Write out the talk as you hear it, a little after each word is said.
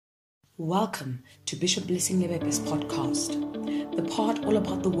Welcome to Bishop Blessing Lebepe's podcast, the part all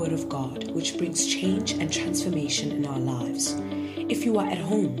about the Word of God, which brings change and transformation in our lives. If you are at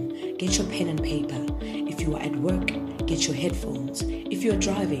home, get your pen and paper. If you are at work, get your headphones. If you are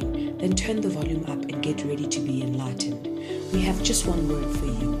driving, then turn the volume up and get ready to be enlightened. We have just one word for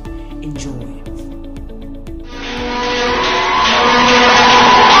you. Enjoy.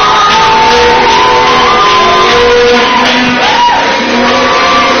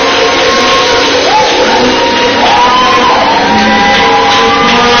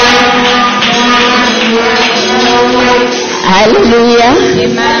 Hallelujah.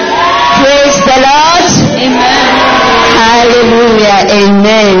 Amen. Praise the Lord. Amen. Hallelujah.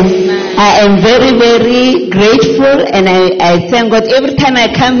 Amen. I am very, very grateful, and I thank God. Every time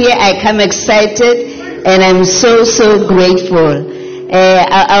I come here, I come excited, and I'm so grateful.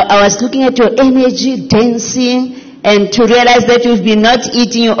 I was looking at your energy, dancing, and to realize that you've been not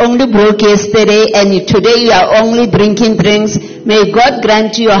eating. You only broke yesterday, and today you are only drinking drinks. May God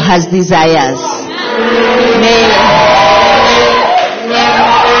grant you your heart's desires.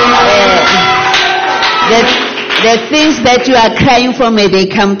 The things that you are crying for, may they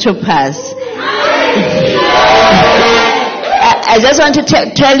come to pass. I just want to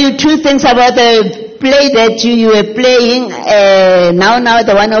tell you two things about the play that you were playing. Now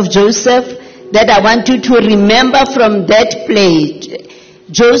the one of Joseph, that I want you to remember from that play.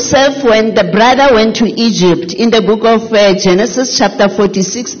 Joseph, when the brother went to Egypt, in the book of Genesis chapter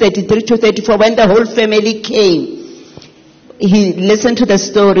 46, 33 to 34, when the whole family came, he listened to the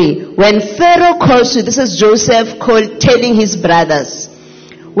story. When Pharaoh calls you, this is Joseph telling his brothers,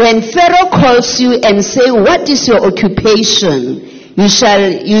 when Pharaoh calls you and say, what is your occupation? You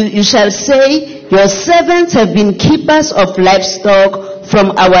shall say, your servants have been keepers of livestock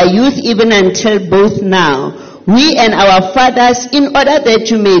from our youth even until both now. We and our fathers, in order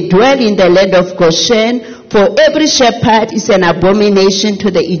that you may dwell in the land of Goshen, for every shepherd is an abomination to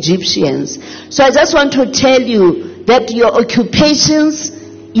the Egyptians. So I just want to tell you that your occupations,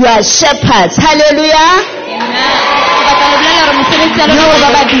 you are shepherds. Hallelujah.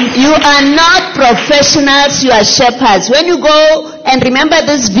 You are not professionals, you are shepherds. When you go and remember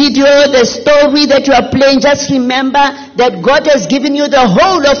this video, the story that you are playing, just remember that God has given you the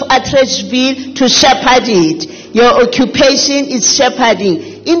whole of Atteridgeville to shepherd it. Your occupation is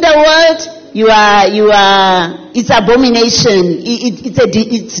shepherding. In the world, you are, it's abomination.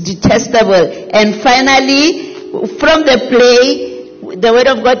 It's detestable. And finally, from the play, the word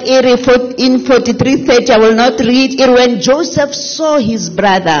of God in 43:30, I will not read it. When Joseph saw his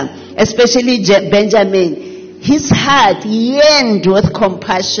brother, especially Benjamin, his heart yearned with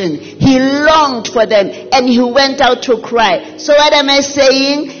compassion. He longed for them, and he went out to cry. So what am I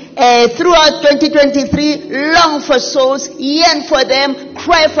saying? Throughout 2023, long for souls, yearn for them,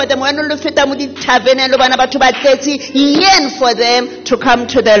 cry for them. Yearn for them to come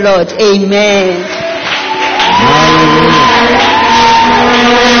to the Lord. Amen.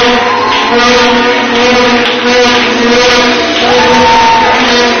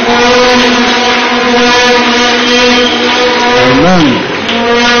 Amen.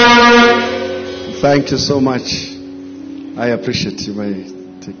 Thank you so much. I appreciate you. May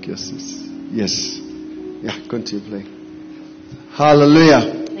take your seats. Yes. Yeah, continue playing.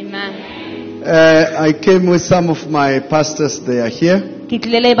 Hallelujah. Amen. I came with some of my pastors. They are here.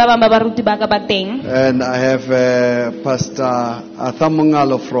 And I have Pastor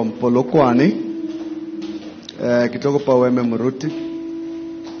Athamongalo from Polokwane. Kitoko Paweme Muruti.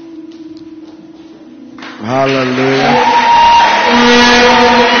 Hallelujah.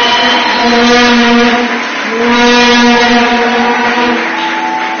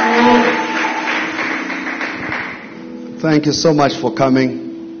 Thank you so much for coming.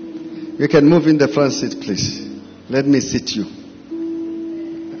 You can move in the front seat, please. Let me seat you.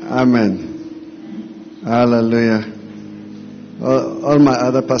 Amen. Hallelujah. All my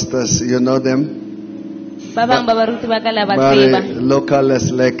other pastors, you know them. Local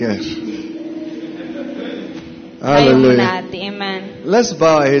as lekker. Hallelujah. Amen. Let's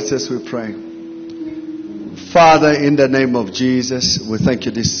bow our heads as we pray. Father, in the name of Jesus, we thank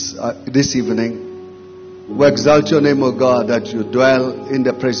you this evening. We exalt your name, O God, that you dwell in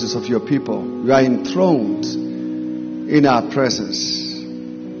the presence of your people. You are enthroned in our presence.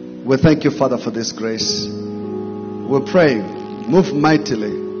 We thank you, Father, for this grace. We pray, move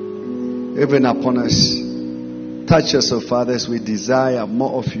mightily even upon us. Touch us, O Father, as we desire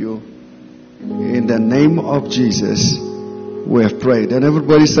more of you. In the name of Jesus, we have prayed. And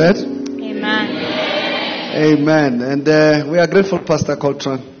everybody said? Amen. Amen. And we are grateful, Pastor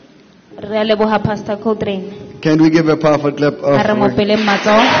Coltrane. Can we give a powerful clap offering?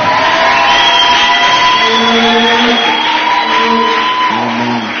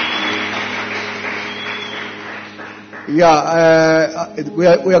 Yeah, we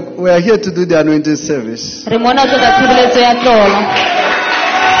are here to do the anointing service. Re mona go ka tshebeletso ya tlolo.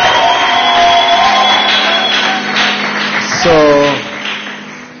 So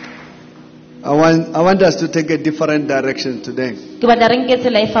I want us to take a different direction today. Ke batla re nke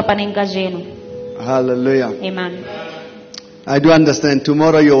tsela e fapaneng ka jeno. Hallelujah. Amen. I do understand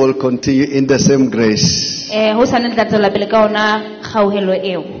tomorrow you will continue in the same grace. Ho sa nne tla tsela pele ka ona kgauhelo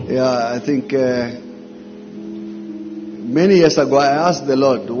eo. Yeah, I think many years ago I asked the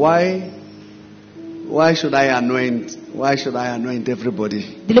Lord, why should I anoint? Why should I anoint everybody?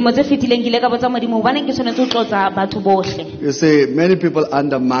 Dilemo tse fetileng ke ile ka botsa Modimo hobaneng ke tshwanetse ho tlotsa batho bohle. You see, many people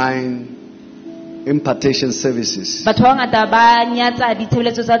undermine impartation services. Batho ba ngata ba nyatsa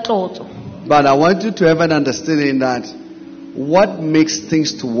ditshebeletso tsa tlotso. But I want you to have an understanding that what makes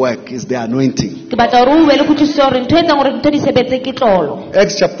things to work is the anointing. Ke batla hore o be le kutlwisiso hore ntho e etsang hore ntho di sebetse ke tlolo.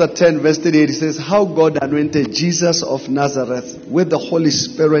 Acts chapter 10 verse 38 it says how God anointed Jesus of Nazareth with the Holy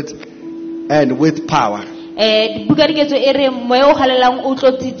Spirit and with power. Buka diketso e re moya o halelang o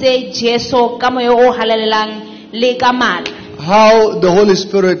tlotsitse Jesu ka moya o halalelang le ka matla. How the Holy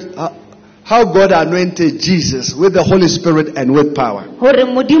Spirit how God anointed Jesus with the Holy Spirit and with power. Hore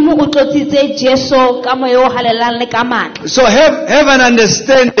Modimo o tlotsitse Jesu ka moya o halelang le ka matla. So have an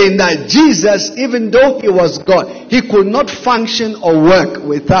understanding that Jesus, even though he was God, he could not function or work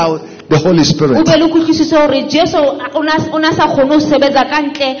without the Holy Spirit. O be le kutlwisiso hore Jesu ona sa kgone ho sebetsa ka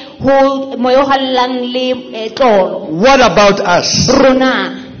ntle ho moya o halelang le tlolo. What about us?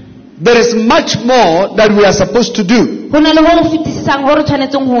 Rona There is much more that we are supposed to do.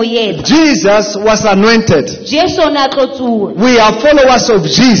 Jesus was anointed. We are followers of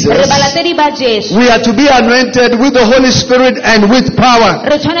Jesus. We are to be anointed with the Holy Spirit and with power.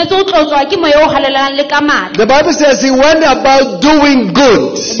 The Bible says he went about doing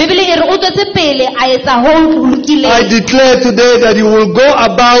good. I declare today that you will go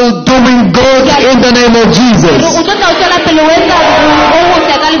about doing good in the name of Jesus.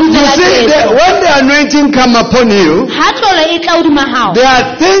 You see, when the anointing come upon you, there are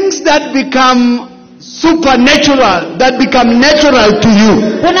things that become supernatural, that become natural to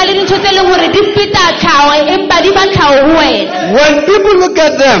you. When people look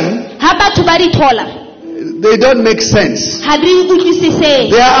at them, they don't make sense.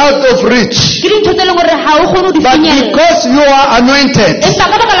 They are out of reach. But because you are anointed,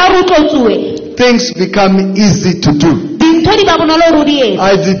 things become easy to do.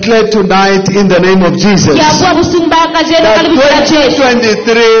 I declare tonight in the name of Jesus that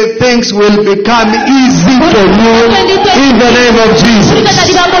 2023 things will become easy for you in the name of Jesus.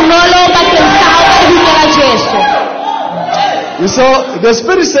 So the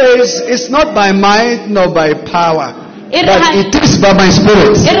Spirit says it's not by might nor by power, but it is by my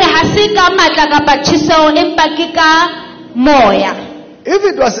Spirit. If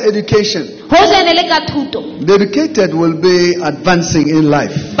it was education, the educated will be advancing in life.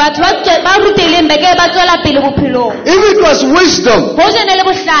 If it was wisdom,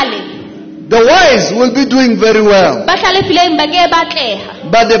 the wise will be doing very well. But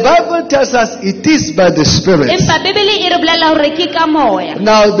the Bible tells us it is by the Spirit.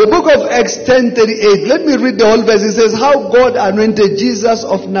 Now the book of Acts 10:38, let me read the whole verse. It says how God anointed Jesus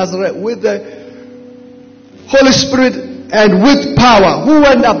of Nazareth with the Holy Spirit and with power, who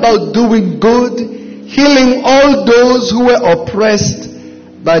went about doing good, healing all those who were oppressed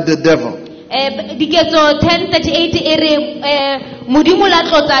by the devil. Diketso 10:38 ere Modimo la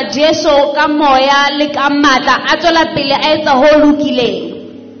tlotsa Jesu ka moya le ka matla a tswela pele a etsa ho lokileng.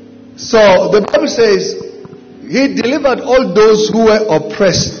 So the Bible says he delivered all those who were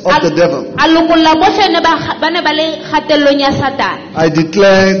oppressed of the devil. I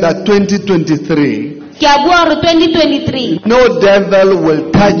declare that 2023 no devil will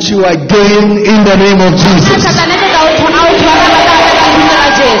touch you again in the name of Jesus.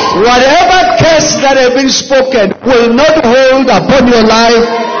 Whatever curse that has been spoken will not hold upon your life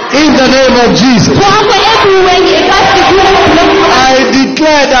in the name of Jesus. I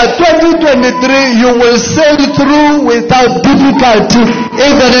declare that 2023 you will sail through without difficulty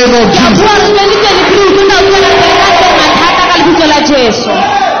in the name of Jesus.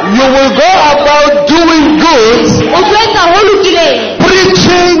 You will go about doing good,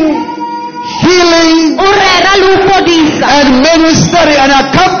 preaching, healing, and ministering and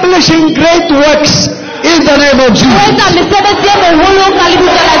accomplishing great works in the name of Jesus.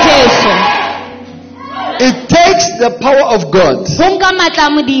 It takes the power of God,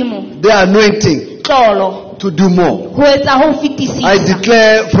 the anointing, to do more. ho etsa ho fetisisa. I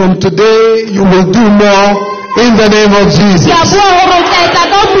declare from today you will do more in the name of Jesus. Ke a bua hore o tla etsa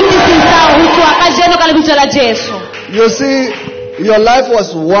ka ho fetisisa ho tloha kajeno ka lebitso la Jesu. You see, your life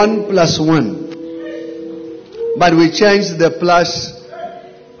was 1 plus 1. But we changed the plus.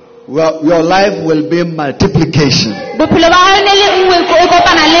 Well, your life will be multiplication. Bophelo ba hao ne le nngwe e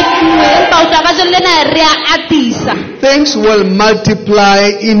kopana le nngwe empa o tla kajeno lena re a atisa. Things will multiply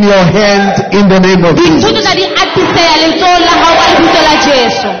in your hand in the name of Dintho Jesus. di tla di atiseha letsohong la hao ka lebitso la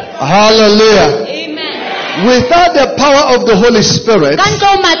Jesu. Hallelujah. Amen. Without the power of the Holy Spirit, Ka ntle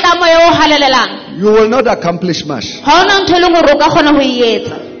ho matla a moya o halalelang, you will not accomplish much. ha hona ntho e leng hore o ka kgona ho e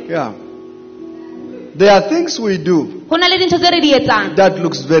etsa. Yeah. There are things we do Ho na le dintho tse re di etsang that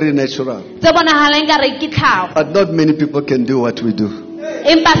looks very natural. tse bonahalang ka re ke tlhaho, But not many people can do what we do.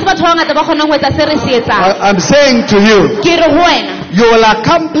 empa se batho ba bangata ba kgonang ho etsa se re se etsang. I'm saying to you, Ke re ho wena you will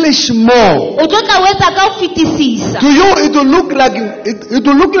accomplish more. o tlo tla o etsa ka ho fetisisa. To you, it will look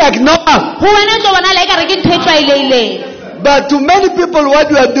like normal. Ho wena e tlo bona le ekare ke ntho e tlwaelehileng, But to many people, what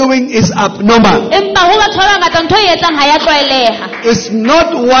you are doing is abnormal. empa ho batho ba bangata ntho e etsang ha ya tlwaeleha. It's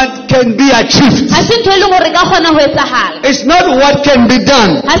not what can be achieved. Ha se ntho e leng hore e ka kgona ho etsahala, It's not what can be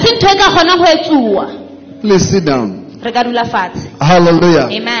done. ha se ntho e ka kgonang ho etsuwa. Please sit down. Re ka dula fatshe. Hallelujah.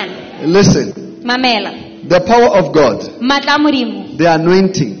 Amen. Listen, Mamela, the power of God, matla a Modimo, the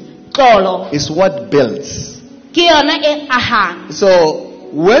anointing, tlolo is what builds. ke yona e ahang. So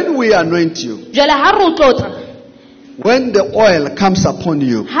when we anoint you, Jwale ha re o tlotla, when the oil comes upon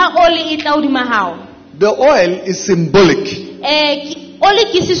you, ha oli e tla hodima hao, the oil is symbolic. oli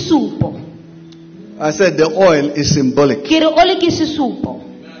ke sesupo. I said the oil is symbolic Ke re oli ke sesupo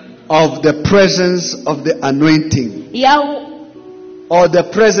of the presence of the anointing ya ho or the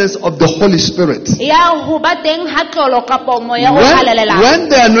presence of the Holy Spirit. ba teng ha tlolo kapa moya o halalelang. When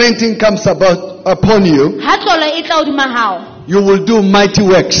the anointing comes upon you, Ha tlolo e tla hodima hao, you will do mighty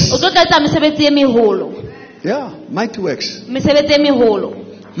works. o tlo tla etsa mesebetsi e meholo, Yeah, mighty works. mesebetsi e meholo.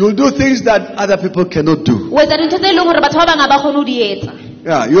 You will do things that other people cannot do. O etsa dintho tse leng hore batho ba bang ha ba kgone ho di etsa.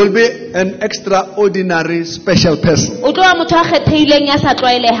 Yeah, you will be an extraordinary special person. O tlo ba motho a kgethehileng ya sa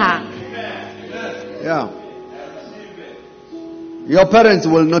tlwaelehang. Yeah. Your parents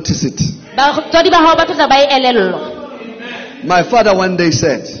will notice it. Batswadi ba hao ba tlo tla ba e elellwa. My father one day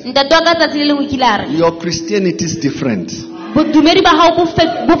said, Ntate wa ka tsatsi le lengwe o kile a re, your Christianity is different. bodumedi ba hao bo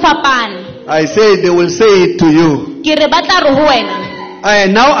fapane. I say they will say it to you. Ke re ba tla re ho wena, I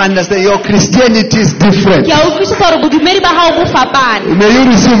now understand your Christianity is different. ke a utlwisisa hore bodumedi ba hao bo fapane. May you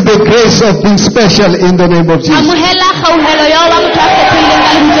receive the grace of being special in the name of Jesus. Amohela kgauhelo ya ho ba motho a kgethehileng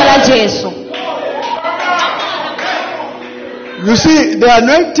ka lebitso la Jesu. You see, the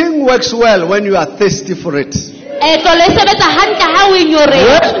anointing works well when you are thirsty for it. Tlolo e sebetsa hantle ha o e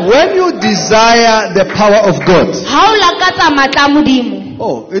nyoretse. When you desire the power of God, Ha o lakatsa matla a Modimo,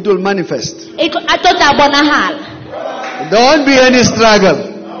 oh, it will manifest. a tlo tla bonahala. There won't be any struggle.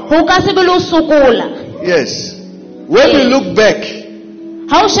 Ho ka se be le ho sokola. Yes. When we look back,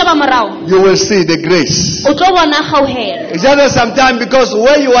 Ha o sheba morao, you will see the grace. o tlo bona kgauhelo. It's just sometimes because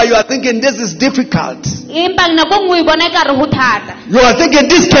where you are thinking this is difficult. Empa nako nngwe o bona ekare ho thata. You are thinking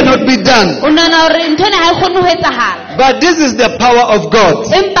this cannot be done. O nahana hore ntho ena ha e kgone ho etsahala. But this is the power of God.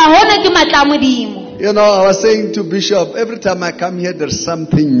 Empa hona ke matla a Modimo. You know, I was saying to Bishop, every time I come here, there's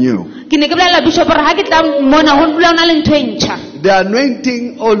something new. Ke ne ke bolella Bishop hore ha ke tla mona ho dula hona le ntho e ntjha. The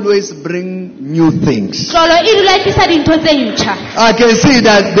anointing always bring new things. Tlolo e dula e tlisa dintho tse ntjha. I can see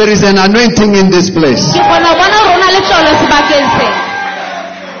that there is an anointing in this place. Ke kgona ho bona hore hona le tlolo sebakeng sena.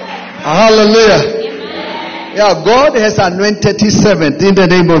 Hallelujah. Yeah, God has anointed his servant in the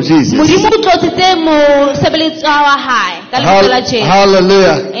name of Jesus. Modimo o tlotsitse mosebeletsi wa hae ka lebitso la Jesu.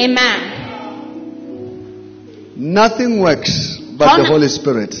 Hallelujah. Amen. Nothing works but the Holy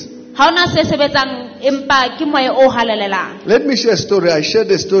Spirit. Ha ona se sebetsang empa ke moya o halalelang. Let me share a story. I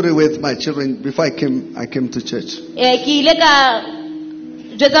shared a story with my children before I came to church. Ke ile ka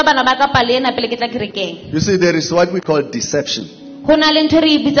jwetsa bana ba ka pale ena pele ke tla kerekeng. You see, there is what we call deception. Ho na le ntho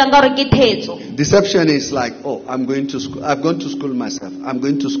re e bitsang ka hore ke thetso. Deception is like, oh, I'm going to school. I've gone to school myself. I'm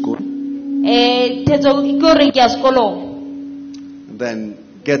going to school. Thetso ke hore ke ya sekolong. Then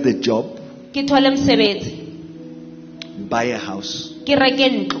get a job. Ke thole mosebetsi. Buy a house. Ke reke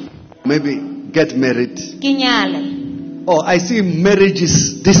ntlo. Maybe get married. Ke nyale. Oh, I see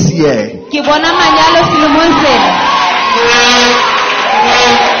marriages this year. Ke bona manyalo selemong sena.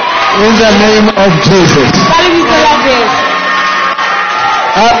 In the name of Jesus. Ka lebitso la Jesu.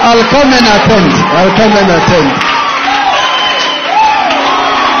 I'll come and attend. I'll come and attend.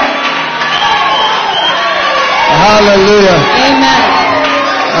 Hallelujah. Amen.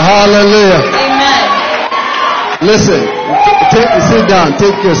 Hallelujah. Amen. Listen, sit down,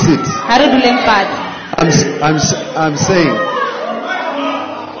 take your seat. I'm saying,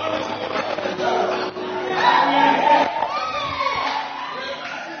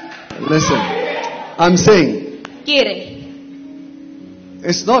 listen, I'm saying,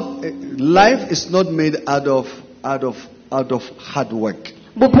 it's not, life is not made out of hard work.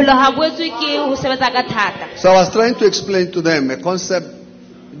 So I was trying to explain to them a concept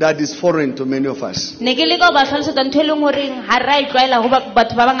that is foreign to many of us. That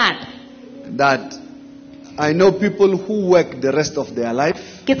I know people who work the rest of their life.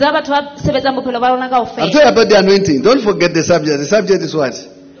 I'm talking about the anointing. Don't forget the subject. The subject is what?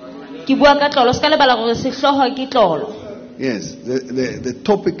 Yes, the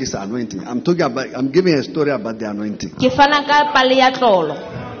topic is anointing. I'm giving a story about the anointing.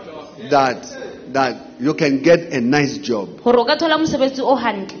 That you can get a nice job and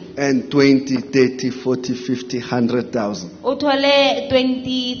 20, 30, 40, 50, 100,000.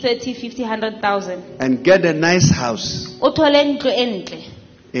 20, 30, 50, 100,000. And get a nice house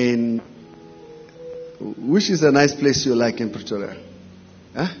in, which is a nice place you like in Pretoria?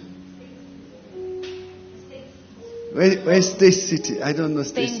 Huh? Where is State City? I don't know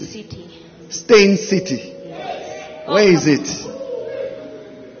State City. Stain City. Where is it?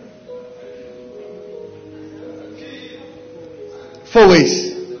 Four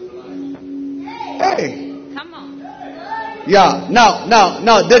ways. Hey. Come on. Yeah. Now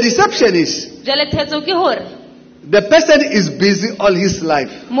the deception is the person is busy all his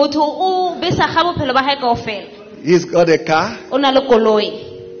life. He's got a car.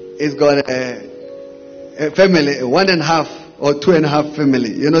 He's got a family, 1.5 or 2.5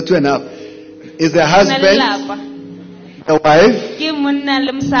 family. You know, 2.5 is the husband, the wife.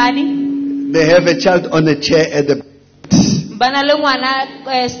 They have a child on a chair at the and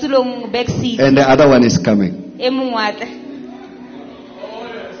the other one is coming.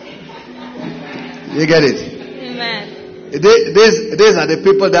 You get it? Amen. These are the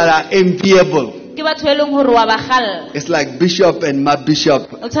people that are enviable. It's like bishop and my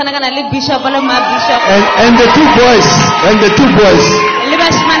bishop. And the two boys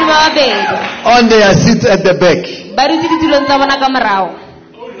on their seats at the back.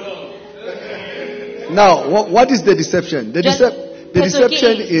 Now, what is the deception? The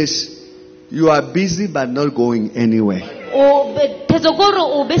deception is you are busy but not going anywhere.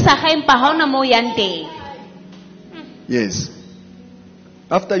 Yes.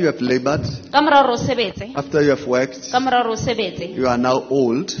 After you have labored, after you have worked, you are now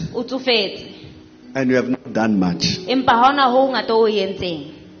old and you have not done much.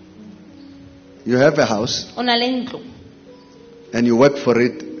 You have a house and you work for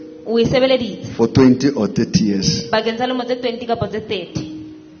it for 20 or 30 years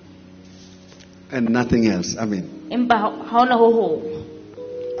and nothing else. I mean,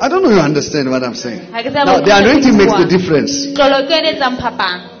 I don't know if you understand what I'm saying. Now, the anointing makes the difference.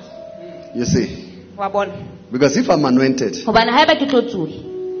 You see. Because if I'm anointed,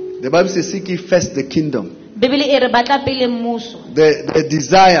 the Bible says, seek ye first the kingdom. The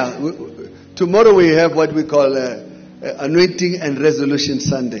desire. Tomorrow we have what we call Anointing and Resolution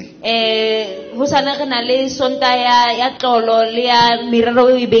Sunday. So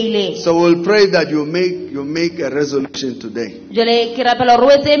we'll pray that you make a resolution today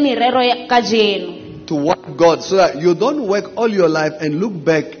to work God, so that you don't work all your life and look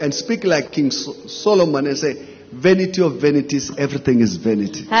back and speak like King Solomon and say, vanity of vanities, everything is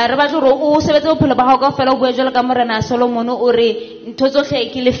vanity.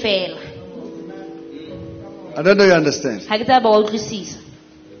 I don't know you understand.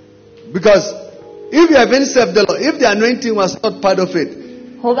 Because if you haven't served the Lord, if the anointing was not part of it,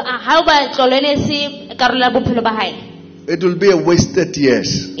 it will be a wasted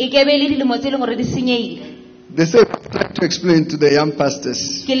years. The same I try to explain to the young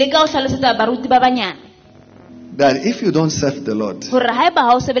pastors that if you don't serve the Lord,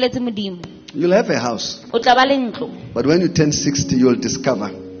 you'll have a house. But when you turn 60, you'll discover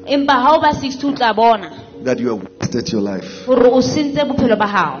that you have wasted your life.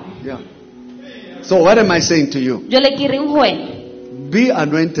 Yeah. So what am I saying to you? Be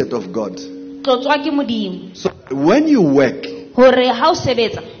anointed of God. So when you work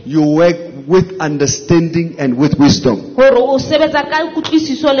with understanding and with wisdom, so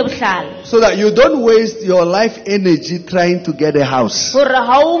that you don't waste your life energy trying to get a house or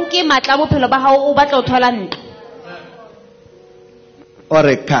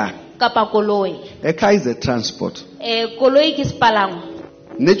a car. A car is a transport.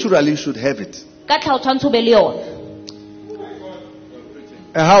 Naturally you should have it.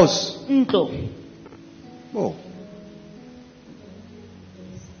 A house. Oh,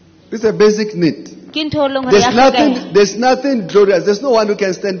 It's a basic need. Ke ntho e leng hore ya hlokeha. There's nothing glorious. There's no one who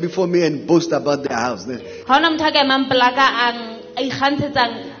can stand before me and boast about their house. Ha hona motho a ka emang pela ka a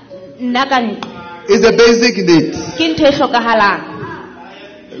ikgantshetsang nna ka ntlo. It's a basic need. Ke ntho e hlokahalang.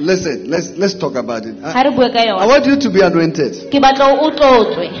 Listen, let's talk about it. Ha re bue ka I yona. want you to be anointed. Ke batla o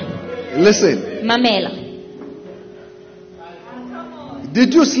tlotswe. Listen. Mamela.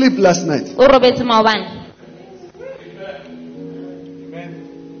 Did you sleep last night? O robetse maobane.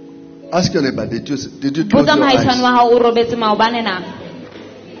 Ask your neighbor, did you close Botsa your mohaisane eyes? wa hao o robetse maobane na.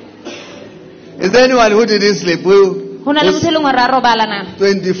 Is there anyone who didn't sleep? Ho na le motho e leng hore a robala na.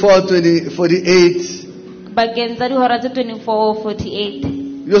 24, 20, 48. Bakeng tsa dihora tse 24 48.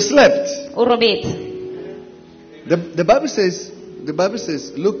 You slept. O robetse. The Bible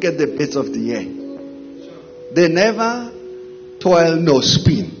says, look at the birds of the air. They never toil nor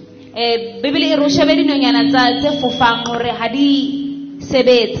spin. Bibele e re shebe dinonyana tse fofang hore ha di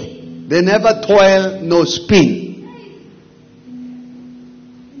sebetse. They never toil nor spin.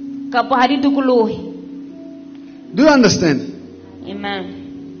 Kapo ha di dukolohe. Do you understand? Amen.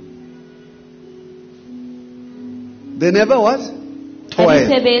 They never what? Ha di Toil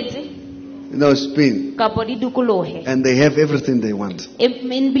sebetse nor spin. kapo di dukolohe. And they have everything they want.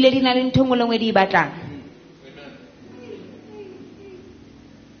 Bile di na le ntho e nngwe le nngwe di batlang.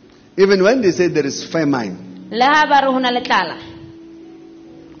 Even when they say there is famine. Le ha ba re ho na le tlala.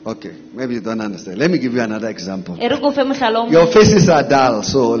 Okay, maybe you don't understand. Let me give you another example. E re ko fe mohlala o Your mong. faces are dull,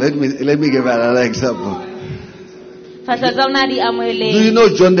 so let me give another example. Fahla tsa ona di Do you amoheleng. know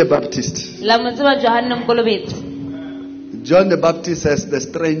John the Baptist? La mo tseba Johanna Mkolobetsi. John the Baptist has the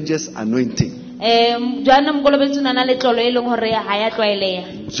strangest anointing. Johanna Mkolobetsi o na na le tlolo e leng hore ha ya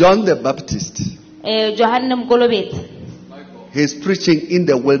tlwaeleha. John the Baptist, Johanna Mkolobetsi he's preaching in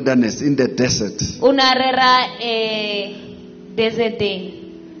the wilderness, in the desert, o na rera deserteng.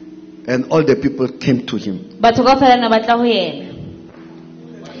 and all the people came to him. Batho kaofela na batla ho yena.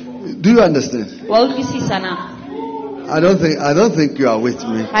 Do you understand? Wa utlwisisa na? I don't think you are with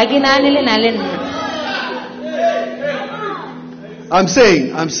me. Ha ke nahane le na le nna. I'm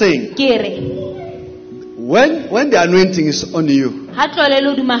saying, Ke re when the anointing is on you, ha tlole le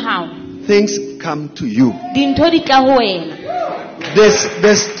hodima hao, things come to you. dintho di tla ho wena.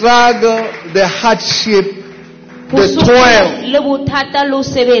 The struggle, the hardship, Ho the sokola toil le bothata le ho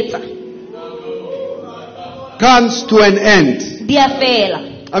sebetsa comes to an end. di a fela.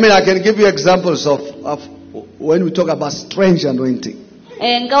 I mean, I can give you examples of when we talk about strange anointing.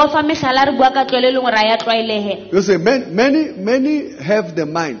 Nka o fa mehlala re bua ka tlole e leng hore ha ya tlwaelehe. You see, many have the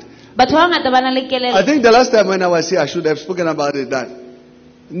mind. Batho ba bangata ba na le I kelello. think the last time when I was here, I should have spoken about it. That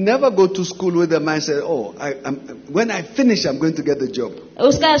never go to school with the mindset, oh, when I finish, I'm going to get the job.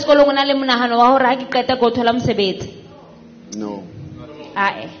 O ska ya sekolong o na le monahano wa hore ha ke qeta ko thola mosebetsi. No,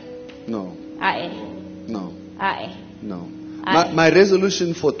 Ae, no, ae, no, ae. no. Aye. My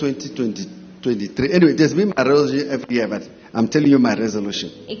resolution for 2023. Anyway, there's been my resolution every year, but I'm telling you my resolution.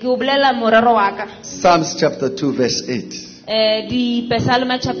 Ke o bolela morero wa ka. Psalms chapter 2, verse 8. Di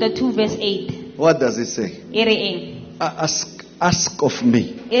Psalm chapter 2 verse 8. What does it say? E re eng? Ask of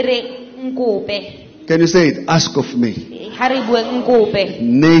me. E re nkope. Can you say it? Ask of me. Ha re bue nkope.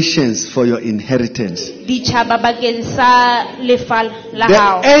 Nations for your inheritance. Ditjhaba bakeng sa lefa la The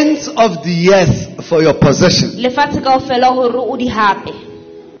hao. ends of the earth for your possession. Lefatshe kaofela hore o di hape.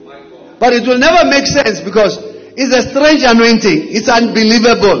 But it will never make sense because it's a strange anointing. It's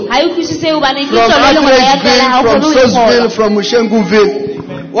unbelievable. Ha e utlwisise hobane ke From tsona e leng hore ya tlala ha o Atteridgeville, from kgone ho e Sosville, kgolwa. from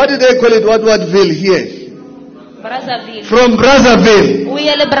Mushenguville. What do they call it? What ville here? Brazzaville. From Brazzaville. O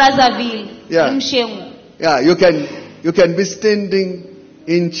ye le Brazzaville. Yeah. Mshengu. Yeah, you can be standing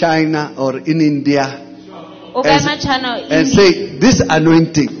in China or in India O ka ema China and say, this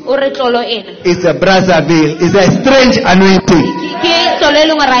anointing o re tlolo ena. is a Brazzaville. It's a strange anointing. Ke tlolo e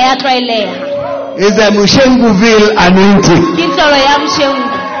leng hore ha ya tlwaeleha. It's a Mushenguville anointing. Ke tlolo ya Mshengu.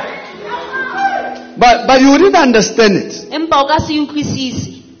 But you wouldn't understand it Empa o ka se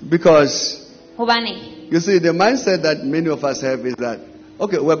utlwisise because hobane you see the mindset that many of us have is that,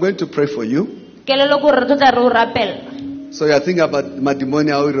 okay, we're going to pray for you. kelelo ko re tla re o rapella. So you think about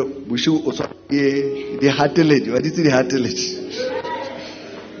matrimony, how bushu the heartless. What is the heartless?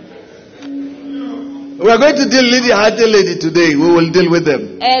 We are going to deal with the heartless today. We will deal with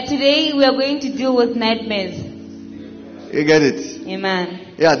them. Today we are going to deal with nightmares. You get it?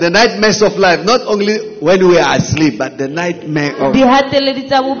 Amen. Yeah, the nightmares of life. Not only when we are asleep, but the nightmare of. Di hateledi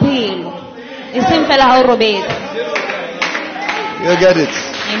tsa bophelo. E seng fela ha o robetse. You get it?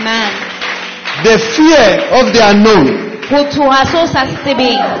 Amen. The fear of the unknown. Ho tshoha so sa se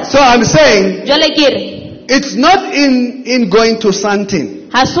tsebeng. So I'm saying Jwale ke re It's not in going to something.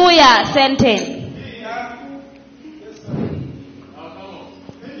 Hasuya senten.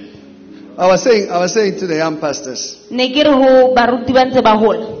 I was saying to the young pastors, Negere ho baruti ba ntse ba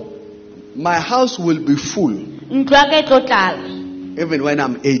hola. my house will be full Ntlo ya ka e tlo tlala. even when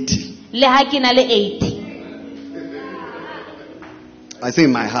I'm 80. Le ha ke na le 80. I think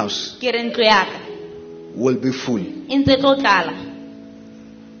my house Ke re ntlo ya ka will be full. e ntse tlo tlala.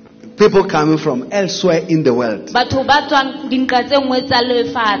 People coming from elsewhere in the world Batho ba tswang dinqa tse nngwe tsa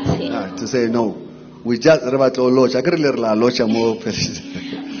lefatshe. to say no. We just re batla ho locha. Akere le re la locha mo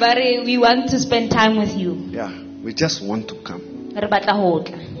But we want to spend time with you. yeah, we just want to come. Re batla ho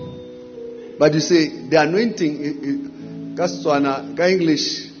tla. But you see, the anointing, ka Setswana, ka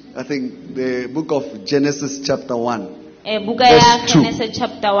English, I think the book of Genesis chapter 1. Buka ya Verse 2. Genesis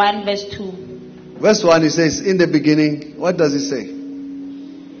chapter 1 verse 2. Verse 1, it says, in the beginning, what does it say?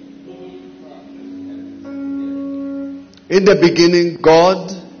 In the beginning,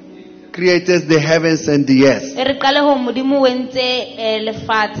 God created the heavens and the earth. E re qale ho modimo o entse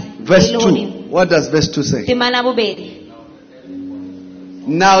lefatshe. Verse le 2. hodimo. What does verse 2 say? Temana bobedi.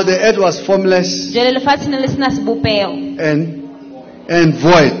 Now the earth was formless Jwale lefatshe ne le sena sebopeo and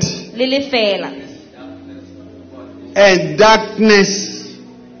void, le le fela. and darkness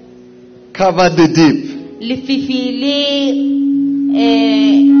covered the deep. Lefifi le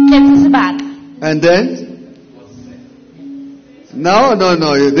tletse sebaka. And then? No.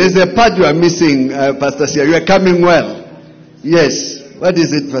 There's a part you are missing, Pastor Sia. You are coming well. Yes. What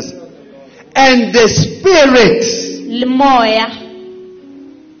is it, Pastor? And the Spirit. Le moya.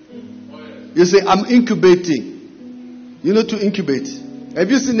 You say, I'm incubating. You know to incubate. Have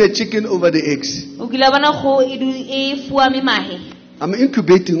you seen a chicken over the eggs? O kila bona go e fuame mahe. I'm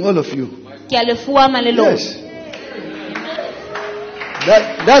incubating all of you. Ke a le fuama le lona. Yes.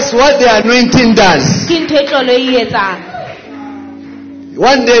 That's what the anointing does. Ke ntho e tlolo e etsang.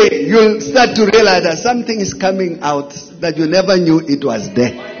 One day you'll start to realize that something is coming out that you never knew it was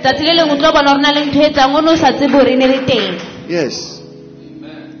there. Tsatsi le lengwe o tlo bona hore na le ntho e etsang o no sa tsebe hore e ne le teng. Yes.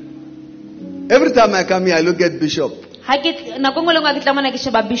 Every time I come here, I look at Bishop. Ha ke nako engwe le engwe ke tla mona ke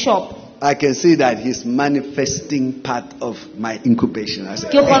sheba bishop. I can see that he's manifesting part of my incubation. I say,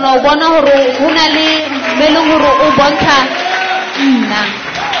 Ke kgona ho bona hore ho na le meleng hore o bontsha nna.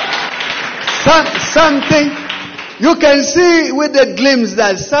 something you can see with the glimpse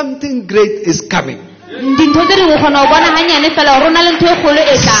that something great is coming. Dintho tse dingwe o kgona ho bona hanyane fela hore ho na le ntho e kgolo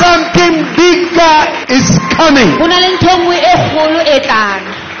e tlang. Something bigger is coming. Ho na le ntho engwe e kgolo e tlang.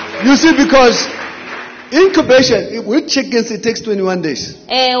 You see, because incubation with chickens it takes 21 days.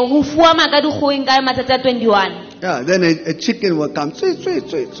 Ho fuama ka dikgohong ka matsatsi a 21. Yeah, then a chicken will come.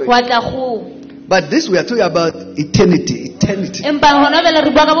 Wa tla kgoho. But this we are talking about eternity. Empa hona jwale re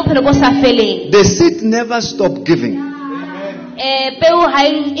bua ka bophelo bo sa feleng. The seed never stop giving. Peo ha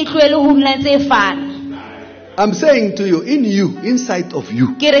e tlohele ho nna ntse e fana. I'm saying to you, in you, inside of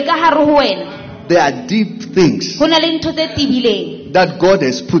you, Ke re ka hare ho wena there are deep things ho na le ntho tse tibileng that God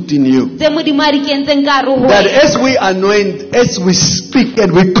has put in you. tse modimo a di kentseng ka hare ho That wena. as we anoint, as we speak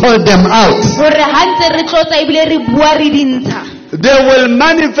and we call them out, Hore ha ntse re tlotsa ebile re bua re dintsha. they will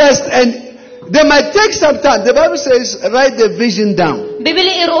manifest and they might take some time. The Bible says, write the vision down.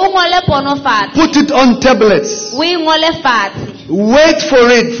 Bibele e re o ngole pono fatshe. Put it on tablets. O e ngole fatshe. Wait for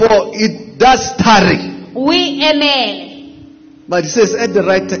it does tarry. O e emele. But it says at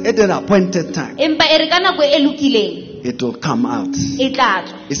an appointed time, Empa e re ka nako e lokileng it will come out. e tla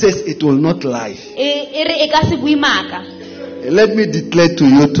tswa. It says it will not lie. E re e ka se bue maka. Let me declare to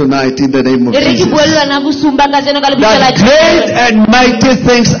you tonight in the name of E re ke Jesus buelwa na bosumba ka jeno ka lebitso la that great Jesu. and mighty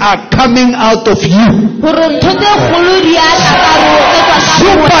things are coming out of you. Hore ntho tse kgolo di a tla ka ho tswa ka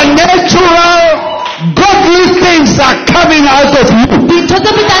ho wena. Supernatural, godly things are coming out of you. Dintho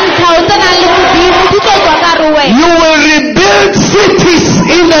tse bitang tlhaho tse nang le modimo di tlo tswa ka hare ho wena. You will rebuild cities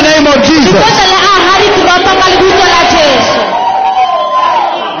in the name of Di Jesus. tlo tla le aha ditoropo ka lebitso la Jesu.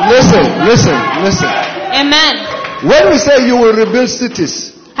 Listen. Amen. When we say you will rebuild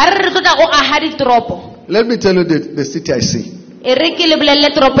cities, Ha re tlotla o aha ditoropo. let me tell you the city I see. E re ke le bolelle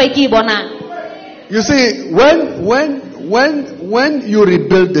toropo e ke e bonang. You see, when you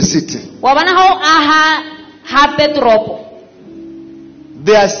rebuild the city, Wa bona ha o aha hape toropo.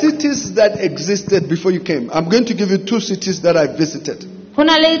 there are cities that existed before you came. I'm going to give you 2 cities that I visited. Ho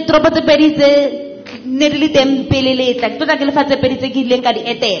na le toropo tse pedi tse ne di le teng pele le tla. Ke tlotla ke lefa tse pedi tse ke ileng ka di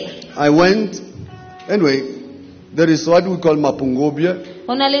etela. I went, anyway, there is what we call Mapungobia.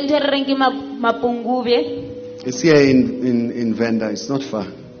 Ho na le ntho e re reng ke Mapungubwe. It's here in Venda. It's not far.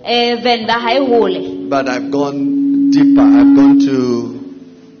 Venda ha e hole. But I've gone deeper. I've gone to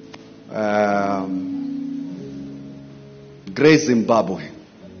Great Zimbabwe.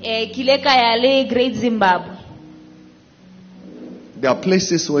 Ke ile ka ya le Great Zimbabwe. There are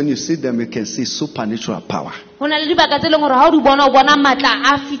places when you see them, you can see supernatural power. Ho na le dibaka tse leng hore ha o di bona o bona matla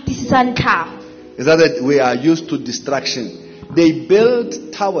a fetisisang tlhaho. Is that we are used to distraction. They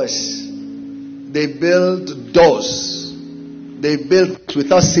build towers, they build doors, they build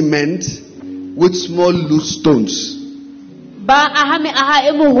without cement with small loose stones. Ba aha me aha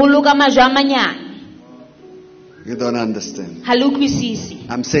e moholo ka majwa a manyane. You don't understand. Ha le utlwisisi.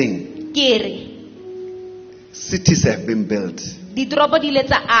 I'm saying Ke re cities have been built. ditoropo di ile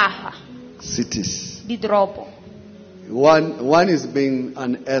tsa aha. Cities. Ditoropo. One is being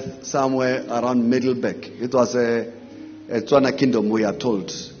unearthed somewhere around Middleburg. It was a Tswana kingdom, we are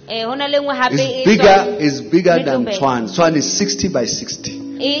told. Ho na le nngwe hape e It's bigger than Middleburg. Tswan. Tswan is 60 by 60.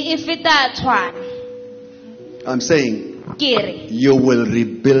 e feta Tshwane. I'm saying Ke re you will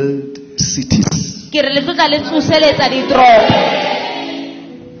rebuild cities. ke re le tlotla le tsoseletsa ditoropo.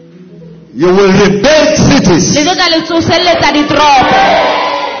 You will rebuild cities. Le tlotla le tsoseletsa ditoropo.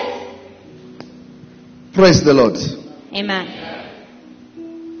 Praise the Lord. Amen.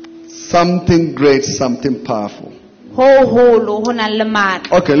 Something great, something powerful. Ho holo ho na le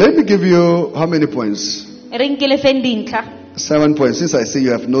matla. Okay, let me give you how many points? Re nkele feng dintlha. 7 points. Since I see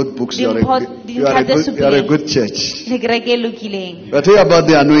you have notebooks, you are a good church. Le kereke e lokileng. We're talking about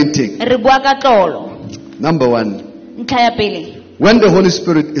the anointing. Re bua ka tlolo. Number 1. Ntlha ya pele. When the Holy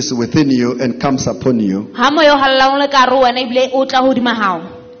Spirit is within you and comes upon you, Ha moya o hallang le ka ro wena ibile o tla hodima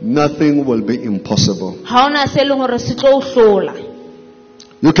hao. nothing will be impossible. Ha ona se leng hore se tlo o hlola.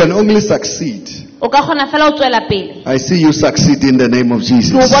 You can only succeed. O ka kgona fela o tswela pele. I see you succeed in the name of Ke o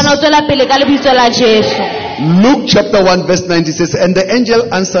Jesus. bona o tswela pele ka lebitso la Jesu. Luke chapter 1 verse 90 says, and the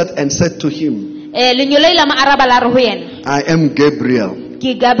angel answered and said to him, Lenyolo ile ma araba la re ho yena. I am Gabriel,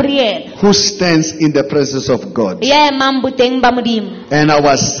 Ke Gabriel. who stands in the presence of God. Ya emang boteng ba Modimo. And I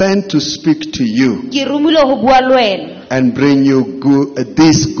was sent to speak to you Ke rumile ho bua le wena. and bring you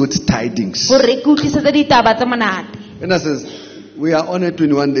these good tidings. Hore ke utlwisetse ditaba tse monate. In essence, we are on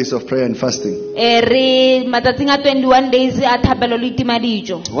 21 days of prayer and fasting. Re matsatsing a 21 days a thapelo le itima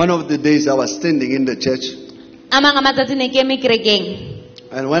dijo. One of the days I was standing in the church, A mang a matsatsi ne ke eme kerekeng.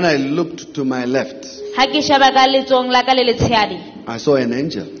 and when I looked to my left, Ha ke sheba ka letsong la ka le letshehadi, I saw an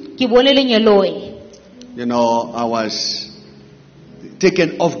angel. ke bone lenyoloe. You know, I was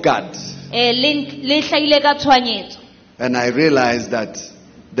taken off guard, Le hlahile ka tshwanyetso. and I realized that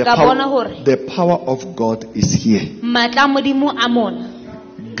the Ka bona hore power of God is here. matla a Modimo a mona.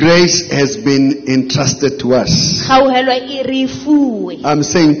 Grace has been entrusted to us. Kgauhelwa e re fuwe. I'm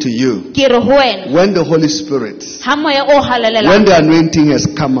saying to you, Ke re ho wena, when the Holy Spirit, ha moya o halelela, when the anointing has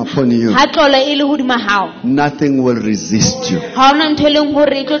come upon you, ha tlolo e le hodima hao, nothing will resist you. ha ona ntho e leng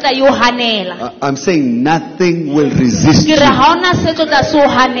hore e tlotla yo hanela. I'm saying nothing will resist Ke re you. ha ona se tlotla se o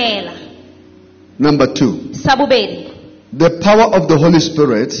hanela. Number 2, Sa bobedi, the power of the Holy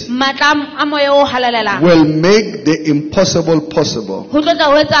Spirit matla a moya o halalelang will make the impossible possible. ho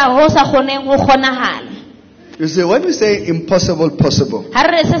tlotla ho etsa ho sa kgoneng ho kgonahale. You see, when we say impossible possible, Ha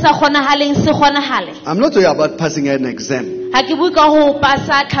re se sa kgonahaleng se kgonahale. I'm not talking about passing an exam. Ha ke bue ka ho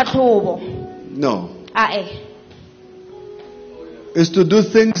pasa tlhatlhobo. No. Ae. It's to do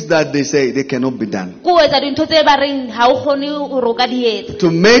things that they say they cannot be done. Ko etsa dintho tse ba reng ha o kgone hore o ka di etsa.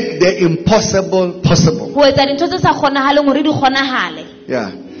 To make the impossible possible. Ho etsa dintho tse sa kgonahaleng hore di kgonahale.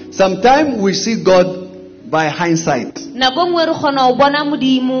 Yeah. Sometimes we see God by hindsight. Nako nngwe re kgona ho bona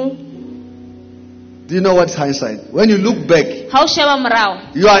Modimo. Do you know what's hindsight? When you look back, Ha o sheba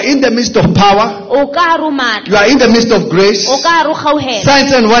morao, you are in the midst of power, o ka ro matla, you are in the midst of grace, o ka ro kgauhela.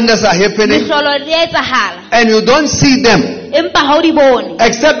 signs and wonders are happening, Mehlolo di etsahala, and you don't see them empa ha o di bone.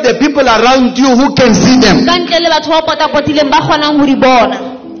 except the people around you who can see them. Ka ntle le batho ba potapotileng ba kgonang ho di bona.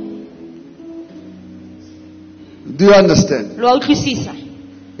 Do you understand? Lo utlwisisa.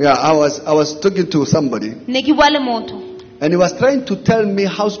 Yeah, I was talking to somebody, Ne ke bua le motho. and he was trying to tell me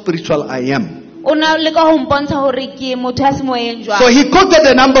how spiritual I am. O na le ka ho mpontsha hore ke motho ya semoyeng So jwang. he quoted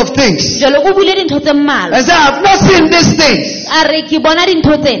a number of things Jalo o bule dintho tse mmalwa. and said, I've not seen these things A re ke bona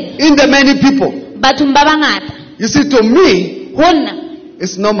dintho tsena in the many people. bathong ba bangata. You see, to me, Ho nna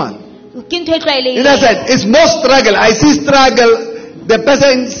it's normal. ke ntho e In that tlwaelehileng. sense, it's more struggle. I see struggle. The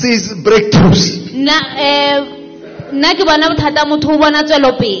person sees breakthroughs. Nna ke bona bothata motho o bona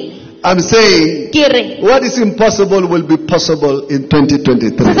tswelo pele. I'm saying, Ke re what is impossible will be possible in se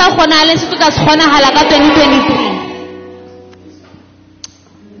 2023. sa kgonahaleng se tla se kgonahala ka 2023.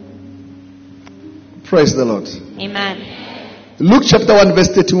 Praise the Lord. Amen. Luke chapter 1 verse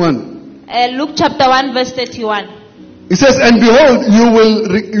 31. Luke chapter 1 verse 31. It says, and behold, you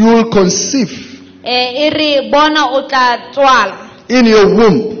will conceive e re bona o tla tswala in your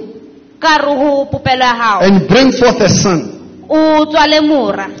womb ka re ho popelo ya hao and bring forth a son, o tswale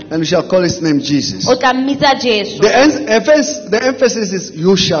mora and we shall call his name Jesus. o tla mmitsa Jesu. The emphasis is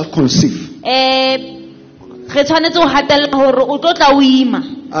you shall conceive. Re tshwanetse ho hatella hore o tlo tla o ima.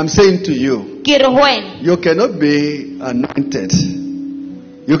 I'm saying to you, Ke re ho wena you cannot be anointed.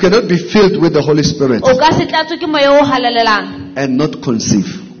 You cannot be filled with the Holy Spirit o ka se tlatswe ke moya o halalelang and not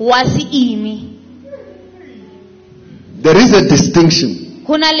conceive. wa se imi. There is a distinction.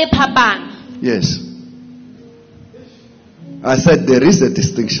 Ho na le phapang. Yes. I said there is a Ke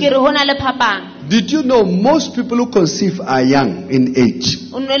distinction. re ho na le phapang. Did you know most people who conceive are young in age?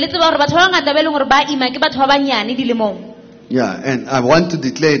 O ne le tseba hore batho ba bangata ba leng hore ba ima ke batho ba banyane dilemong. Yeah, and I want to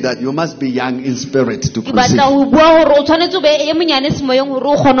declare that you must be young in spirit to Ke batla conceive. ho bua hore o tshwanetse o be e monyane semoyeng hore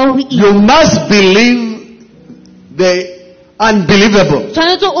o kgone ho ima. You must believe the unbelievable.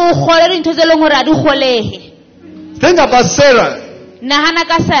 Tshwanetse o kgole dintho tse leng hore ha di kgolehe. Think about Sarah. Nahana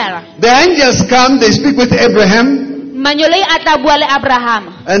ka Sarah. The angels come, they speak with Abraham, Manyolei a tla bua le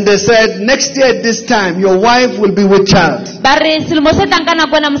Abraham. and they said, next year at this time, your wife will be with child. Ba re selemo se tlang ka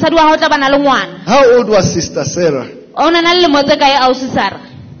nako ena mosadi wa hao o tla bana le ngwana. How old was Sister Sarah? O na na le lemo tse kae ausi Sarah?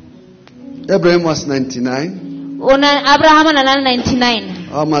 Abraham was 99. Abraham o na na le 99.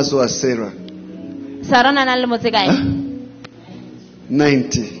 How much was Sarah? Sarah o na na le lemo tse kae?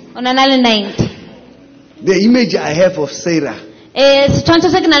 90. O na na le 90. The image I have of Sarah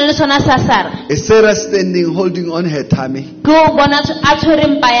Setshwantsho se ke nang le sona sa Sarah is Sarah standing holding on her tummy ke o bona a tshwere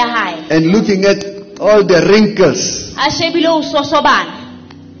mpa ya hae and looking at all the wrinkles a shebile o sosobana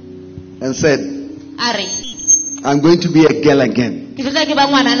and said, a re I'm going to be a girl again. ke tla ke ba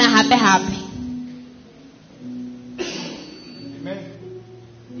ngwanana hape hape.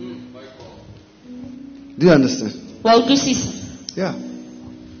 Do you understand? Wa utlwisisa? Yeah.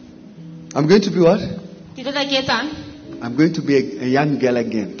 I'm going to be what? Ke tla ke etsang? I'm going to be a young girl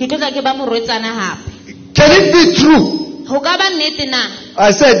again. Ke tla ke ba morwetsana hape. Can it be true? Ho ka ba nnete na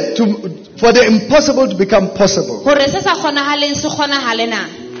I said, for the impossible to become possible, hore se sa kgonahaleng se kgonahale na?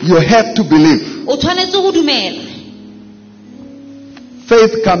 you have to believe. O tshwanetse ho dumela.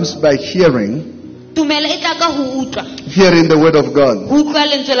 Faith comes by hearing, Tumelo e tla ka ho utlwa. hearing the word of God. Ho utlwa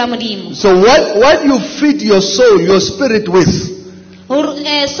lentswe la Modimo. So what you feed your soul, your spirit with,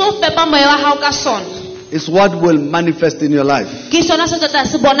 So pepa moya wa hao ka sona. is what will manifest in your life. Ke sona se tla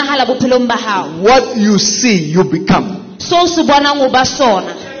se bonahala bophelong ba hao. What you see, you become. So se bonang o ba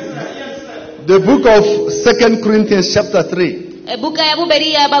sona. The book of 2 Corinthians chapter 3, Buka ya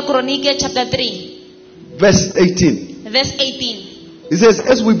bobedi ya ba Kronike chapter 3 verse 18. verse 18. It says,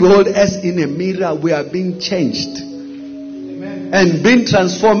 as we behold as in a mirror, we are being changed and being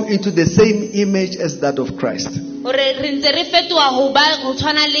transformed into the same image as that of Christ. Hore re ntse re fetoha ho ba ho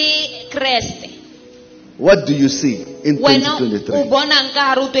tshwana le Kriste. What do you see in Wena o 2023? bona nka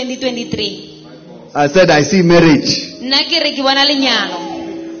hare ho 2023. I said, I see marriage. Nna ke re ke bona lenyalo.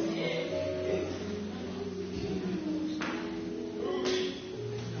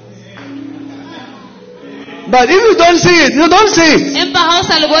 But if you don't see it, you don't see it. Empa ha o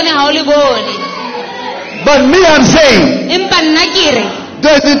sa le bone ha o le bone. But me, I'm saying, Empa nna ke re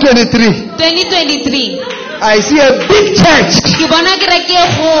 2023, 2023 I see a big church. ke bona kereke e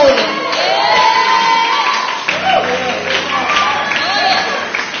kgolo.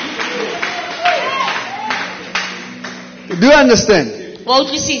 Do you understand? Wa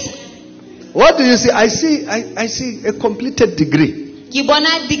utlwisisa? What do you see? I see a completed degree Ke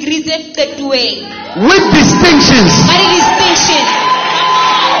bona degree tse qetuweng with distinctions. ka di distinction.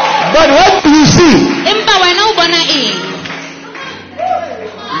 But what do you see? Empa wena o bona eng?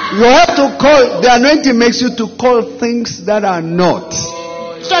 You have to call, the anointing makes you to call things that are not,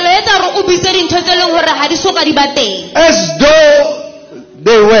 Tlolo etsa hore o bitse dintho tse leng hore ha di soka di ba teng. as though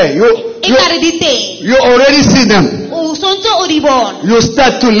they were. Ekare di teng. You already see them. O sontse o di bona. You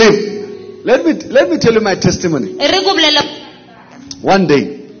start to live. Let me tell you my testimony. E re go bolela One day,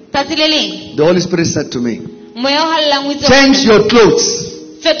 tsatsi le leng the Holy Spirit said to me, moya o hallang o itse change your clothes.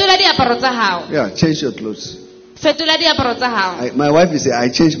 fetola diaparo tsa hao. Yeah, change your clothes. Fetola diaparo tsa hao. My wife is saying, I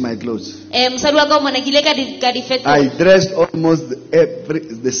changed my clothes. Mosadi wa ka o mona ke ile ka di fetola. I dressed almost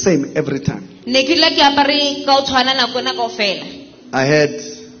the same every time. Ne ke ile ke apare ka o tshwana nako ena kaofela. I had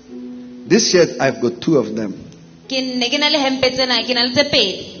this shirt, I've got two of them. Ke ne ke na le hempe tsena ke na le tse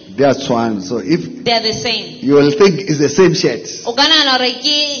pedi. They are swan. So if They are the same. you will think it's the same shirt. O ka nahana hore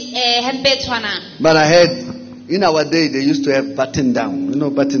ke hempe e tshwanang. But I had, in our day, they used to have button down. You know,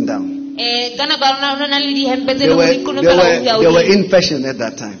 button down. Ka nako ya rona ho na le dihempe tse They leng hore di were konopela ho ya they were hodimo. in fashion at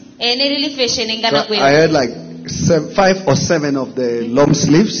that time. Ne di le fashion ka So nako I eo. had like 5 or 7 of the long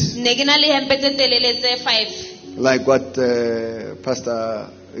sleeves, ne ke na le hempe tse telele tse 5. like what Pastor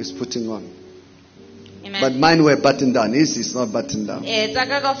is putting on. Amen. But mine were buttoned down. His is not buttoned down. Tsa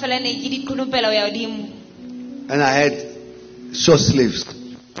ka kaofela ne ke di qhunupela ho ya hodimo. And I had short sleeves.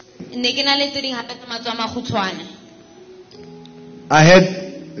 Ne ke na le tse ding hape tse matsoho a makgutshwane. I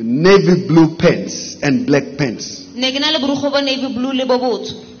had navy blue pants and black pants. Ne ke na le borukgo bo navy blue le bo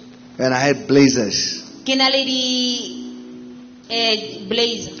botsho. And I had blazers. Ke na le di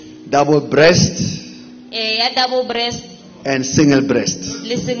blazer. Double breast Ya double breast and single breast.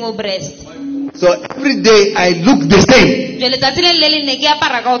 le single breast. So every day I looked the same. Jwale tsatsi le leng ne ke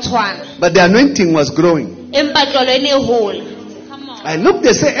apara ka ho tshwana. But the anointing was growing. Empa tlolo e ne e hola. I looked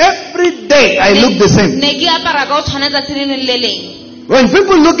the same. Every day I looked the same. Ne ke apara ka ho tshwana tsatsi le leng le leng. When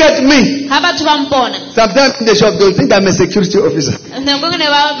people look at me, Ha batho ba mpona. sometimes in the shop they'll think I'm a security officer. Ne go ne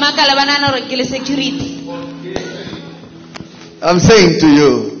ba makala ba nana hore ke le security. I'm saying to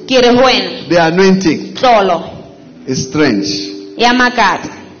you, Ke re ho wena the anointing tlolo is strange. ya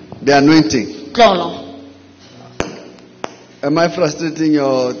makatsa. The anointing. Tlolo. Am I frustrating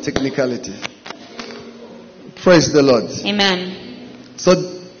your technicality? Praise the Lord. Amen. So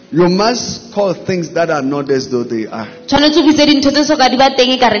you must call things that are not as though they are. Tshwanetse o bitse dintho tse soka di ba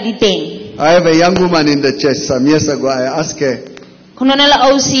teng e ka re di teng. I have a young woman in the church some years ago. I asked her, Go nonela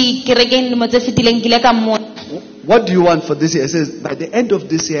ausi kerekeng dilemo tse fetileng ke ile ka mmona. what do you want for this year? He says, by the end of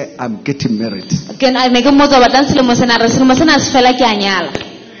this year, I'm getting married. Ke ne ke mmotsa o batlang selemo sena re selemo sena se fela ke a nyala.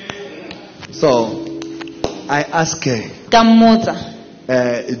 So I asked her, Ka mmotsa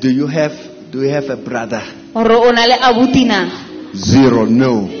do you have a brother? hore o na le abuti na? 0,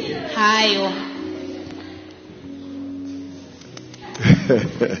 no. Hayo.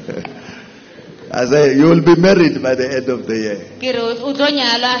 I said, you will be married by the end of the year. Ke re o tlo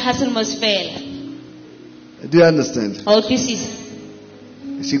nyala ha selemo se fela. Do you understand? Ha o tlisisa.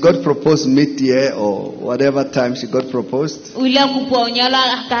 She got proposed mid-year or whatever time she got proposed. O ile a kopuwa o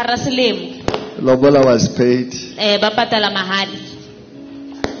nyalwa ka hara selemo. Lobola was paid. Ba patala mahadi.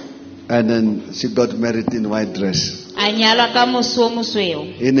 And then she got married in white dress A nyalwa ka moso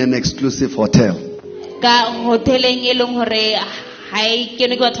mosweu. in an exclusive hotel. Ka hoteleng e leng hore ha e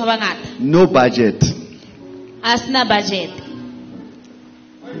kene ke batho ba bangata. No budget. A sena budget.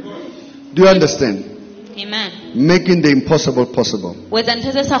 Do you understand? Amen. Making the impossible possible. O etsa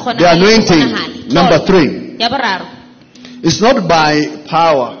ntho tse sa The kgonahaleng di anointing, kgonahale. number Tlolo. 3. Ya boraro. It's not by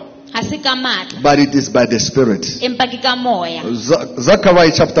power, Ha se ka matla, but it is by the Spirit. empa ke ka moya.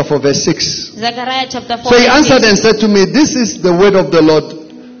 Zechariah chapter 4 verse 6. Zechariah chapter 4. So he answered and said to me, this is the word of the Lord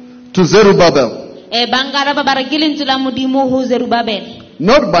to Zerubbabel. Bangaraba ba re ke lentswe la Modimo ho Zerubabel.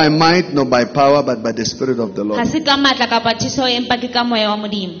 Not by might nor by power, but by the Spirit of the Ha Lord. se ka matla kapa thiso empa ke ka moya wa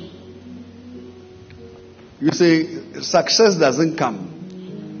Modimo. You see, success doesn't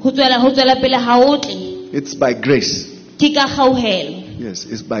come. Ho tswela pele ha o tle. It's by grace. Ke ka kgauhelo. Yes,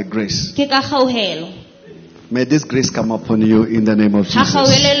 it's by grace. Ke ka kgauhelo. May this grace come upon you in the name of Ha Jesus.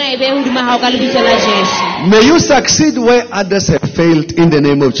 kgauhelo ena e be hodima hao ka lebitso la Jesu. May you succeed where others have failed in the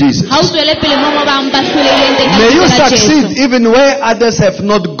name of Jesus. Ha o tswele pele mo mo bang ba hlolehileng teng ka May you lebitso la succeed Jesu. even where others have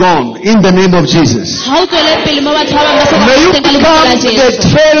not gone in the name of Jesus. Ha o tswele pele mo batho ba bang ba sa May you teng ka lebitso become la the Jesu.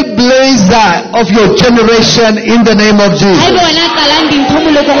 trailblazer of your generation in the name of Ha ebe Jesus. wena qalang dintho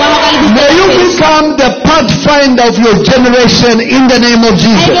molokong wa hao ka lebitso May la you Jesu. become the pathfinder of your generation in the name of Ha ebe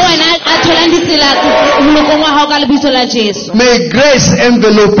Jesus. wena a tholang ditsela molokong wa hao ka lebitso la Jesu. May grace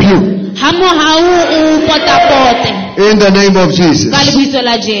envelope you Ha mo ha o potapote in the name of Jesus. ka lebitso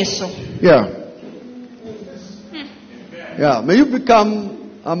la Jesu. Yeah. Yeah. May you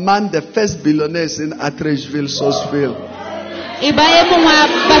become among the first billionaires in Atteridgeville, Sourceville. E ba e mong wa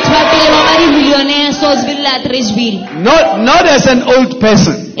batho ba pele ba ba di-millionaire Sourceville le Atteridgeville. Not as an old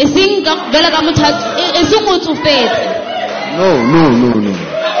person. E seng jwalo ka motho e seng o tsofetse. No.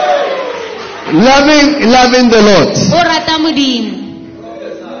 Loving the Lord. O rata Modimo.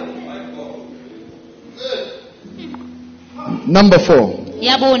 Number 4.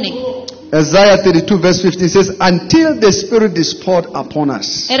 Ya bone. Isaiah 32 verse 15 says, until the Spirit is poured upon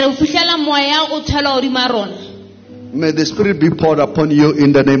us. E re o fihlela moya o tshela hodima rona. May the Spirit be poured upon you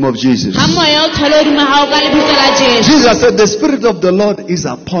in the name of Jesus. Ha moya o tshela hodima hao ka lebitso la Jesu. Jesus said, the Spirit of the Lord is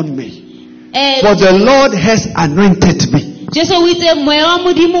upon me. For the Lord has anointed me. Jesu o itse moya wa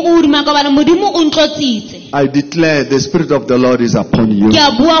Modimo o hodima ka bana Modimo o ntlotsitse. I declare the Spirit of the Lord is upon you. Ke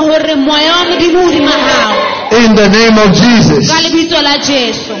a bua hore moya wa Modimo o hodima hao In the name of Jesus. ka lebitso la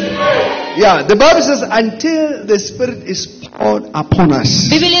Jesu. Yeah, the Bible says, until the Spirit is poured upon us.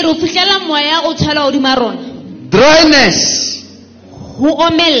 Bibele re o fihlela moya o tshela hodima rona. Dryness Ho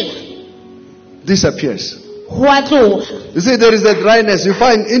omella, disappears. ho a tloga. You see, there is a dryness you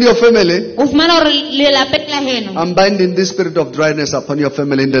find in your family. O fumana hore lelapeng la heno I'm binding this spirit of dryness upon your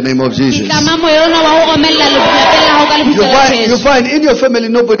family in the name of ke Jesus. tlama moya ona wa ho omella lelapeng la hao ka lebitso la You Jesu. find in your family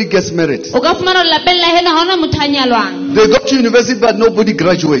nobody gets married. O ka fumana hore lelapeng la heno ha hona motho a nyalwang. They go to university but nobody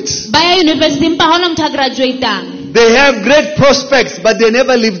graduates. Ba ya university empa ha hona motho a graduatang. They have great prospects but they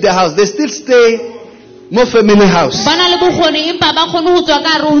never leave the house. They still stay more family house. Ba na le bokgoni empa ba kgone ho tswa ka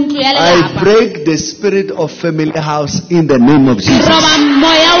hare ho ntlo ya I lelapa. break the spirit of family house in the name of Ke Jesus. roba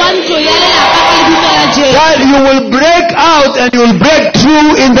moya wa ntlo ya lelapa ka lebitso la Jesu. God, you will break out and you will break through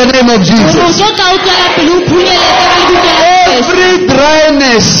in the name of O Jesus. tlo tla o tswela pele o phuleletse ka lebitso la Jesu. Every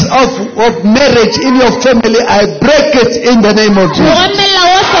dryness of marriage in your family, I break it in the name of Ho Jesus. omella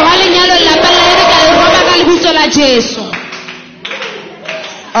ohle wa lenyalo lelapeng la heno ka le roba ka lebitso la Jesu.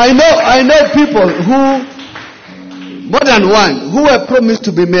 I know people who, more than one, who were promised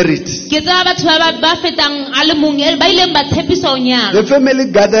to be married. Ke tsaba batho ba fetang a le mong ba ileng ba tshepiswa ho nyala. The family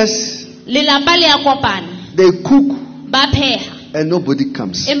gathers, Lelapa le a kopana they cook, ba pheha and nobody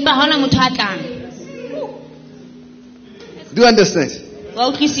comes. empa ha hona motho a tlang. Do you understand? Wa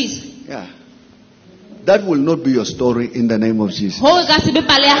utlwisisa? Yeah. That will not be your story in the name of Jesus. Ho ka se be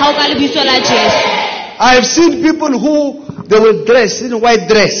pale ya hao ka lebitso la Jesu. I have seen people who they will dress in a white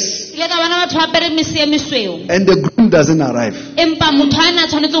dress Ile ka bana batho ba apere mese e mesweu and the groom doesn't arrive empa motho ana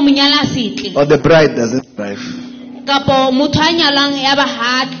tshwanetse ho monyala a setle or the bride doesn't arrive. kapo motho a nyalang ya ba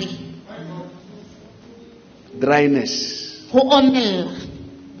hatle. Dryness. Ho omella.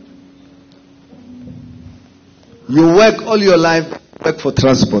 You work all your life, work for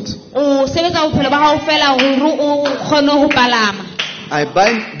transport. O sebetsa bophelo ba hao fela hore o kgone ho palama. I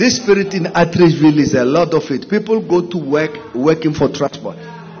bind this spirit in Atteridgeville is a lot of it. People go to work working for transport.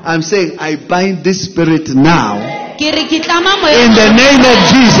 I'm saying I bind this spirit now Ke re ke tlama moya in the name of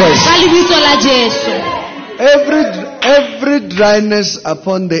Jesus. ka lebitso la Jesu. Every dryness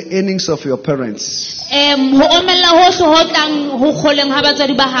upon the earnings of your parents. Ho omella ho so ho tlang ho kgoleng ha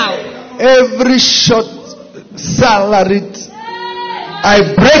batswadi ba hao. Every short salaried, I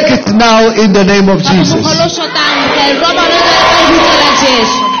break it now in the name of Jesus.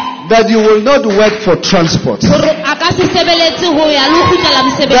 That you will not work for transport. That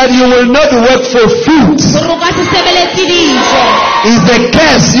you will not work for food. Is the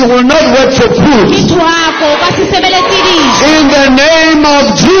curse. You will not work for food. In the name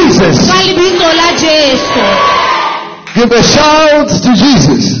of Jesus. Give a shout to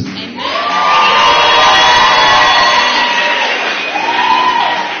Jesus.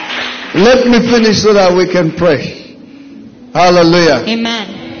 Let me finish so that we can pray. Hallelujah.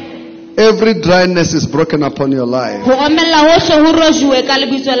 Amen. Every dryness is broken upon your life.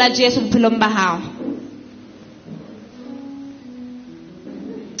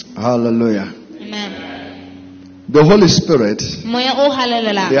 Hallelujah. Amen. The Holy Spirit,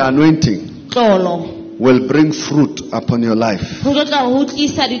 the anointing, will bring fruit upon your life.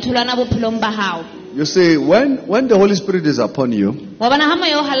 You see, when the Holy Spirit is upon you,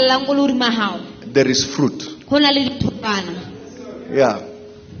 there is fruit. Yeah.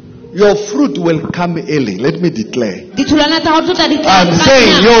 Your fruit will come early. Let me declare. I'm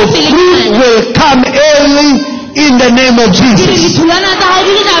saying your fruit will come early in the name of Jesus.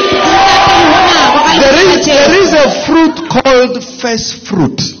 There is a fruit called first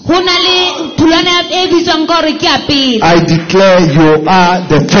fruit. I declare you are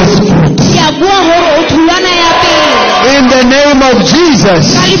the first fruit. In the name of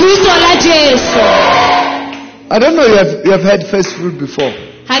Jesus. I don't know you have had first fruit before.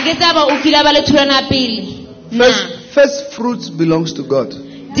 First fruits belongs to God.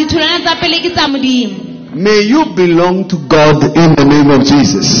 May you belong to God in the name of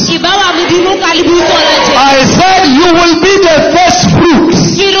Jesus. I said you will be the first fruit.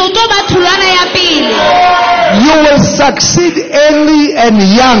 You will succeed early and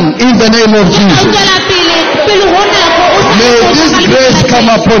young in the name of Jesus. May this grace come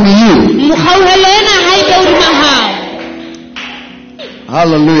upon you.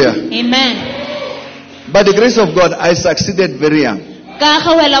 Hallelujah. Amen. By the grace of God, I succeeded very young. I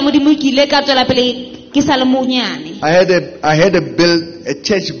had a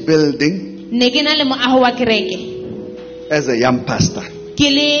church building as a young pastor.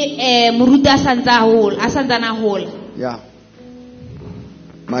 Yeah.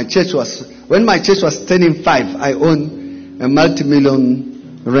 When my church was turning 5, I owned a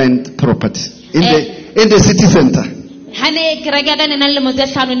multi-million rent property in the city center.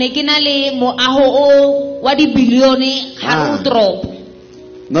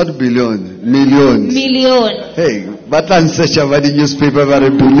 Not billion, millions. Million. Hey, but I'm such a bad newspaper, very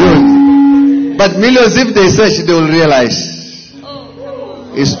billion. But millions, if they search, they will realize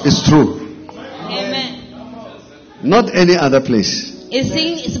it's true. Amen. Not any other place, but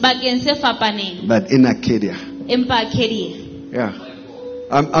in Acadia. Yeah.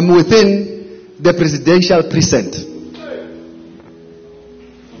 I'm within the presidential precinct.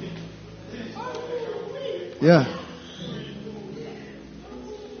 Yeah.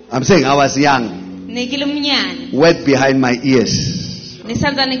 I'm saying I was young. Wet behind my ears. They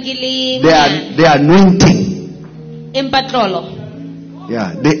are anointing.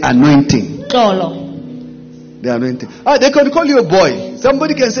 Yeah, they anointing. They are anointing. They can call you a boy.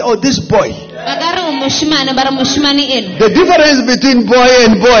 Somebody can say, oh, this boy. The difference between boy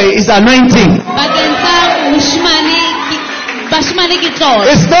and boy is anointing.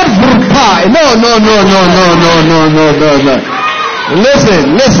 It's not burpa. No.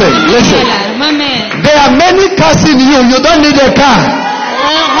 Listen. There are many cars in you. You don't need a car.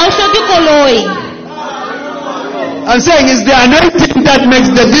 I'm saying it's the anointing that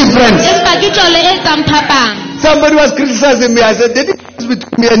makes the difference. Somebody was criticizing me. I said, the difference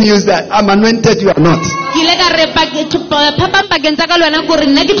between me and you is that I'm anointed, you are not.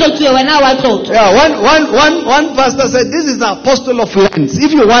 Yeah, one pastor said, this is the apostle of lands.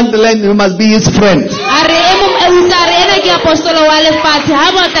 If you want the land, you must be his friend. Yeah,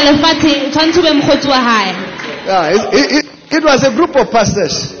 it was a group of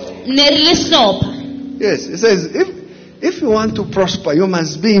pastors. Yes, it says, if you want to prosper, you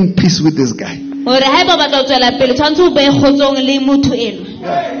must be in peace with this guy. Yeah.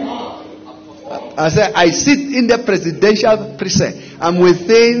 I said, I sit in the presidential precinct. I'm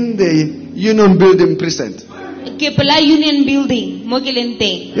within the union building precinct.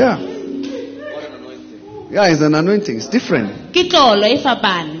 Yeah. Yeah, it's an anointing. It's different.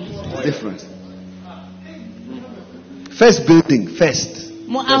 Different. First building, first.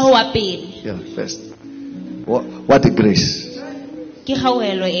 Yeah, first. What a grace.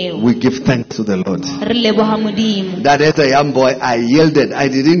 We give thanks to the Lord. That as a young boy, I yielded. I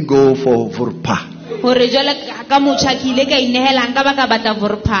didn't go for pa.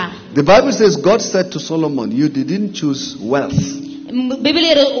 The Bible says God said to Solomon, you didn't choose wealth. You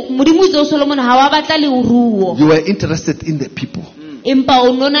were interested in the people.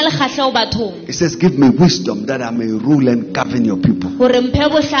 It says, give me wisdom that I may rule and govern your people. I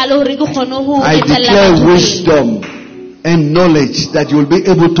declare wisdom and knowledge that you will be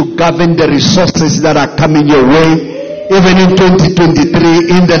able to govern the resources that are coming your way, even in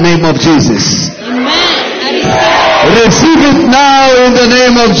 2023, in the name of Jesus. Amen. Receive it now in the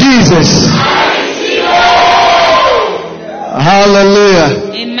name of Jesus.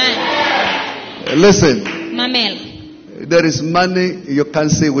 Hallelujah. Amen. Listen. There is money you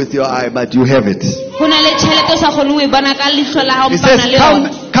can't see with your eye, but you have it. It says,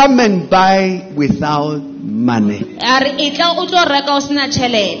 come and buy without money.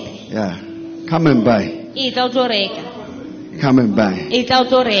 Yeah. Come and buy. Come and buy.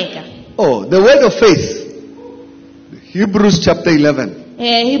 Oh, the word of faith. Hebrews chapter 11.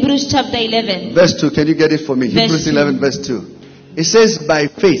 Hebrews chapter 11. Verse 2. Can you get it for me? Hebrews 11 verse 2. It says, by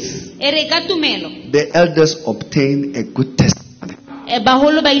faith, the elders obtain a good testimony.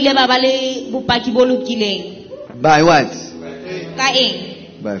 By what?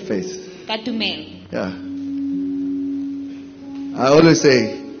 By faith. Yeah. I always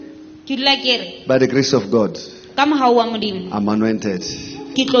say, by the grace of God, I'm anointed.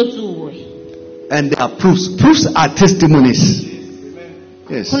 And there are proofs. Proofs are testimonies.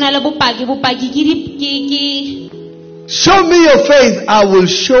 Yes. Show me your faith, I will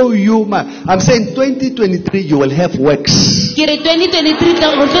show you my. I'm saying 2023 you will have works. 2023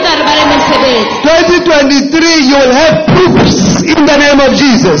 you will have proofs in the name of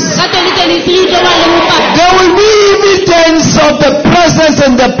Jesus. There will be evidence of the presence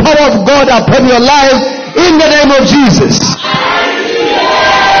and the power of God upon your life in the name of Jesus.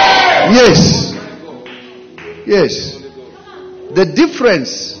 Yes. The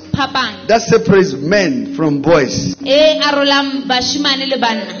difference that separates men from boys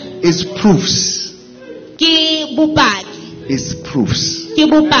is proofs. It's proofs.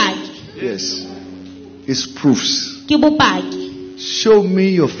 Yes. It's proofs. Show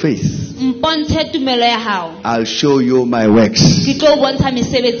me your faith. I'll show you my works.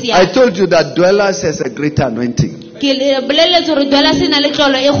 I told you that dwellers has a greater anointing. Yeah.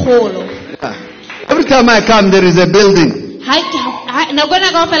 Every time I come, there is a building. So I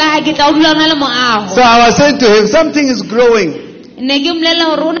was saying to him, something is growing. You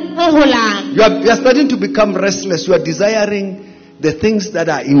are starting to become restless. You are desiring the things that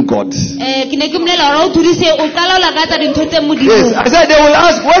are in God. Yes, ke ne ke mmolela hore o thudise o qala o lakatsa dintho tse Yes, I said they will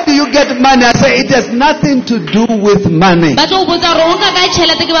ask, where do you get money? I say it has nothing to do with money. ba tlo o botsa hore o nka kae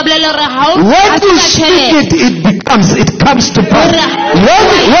tjhelete, ke ba bolelle hore ha o When you ka speak tjhelete it comes to pass.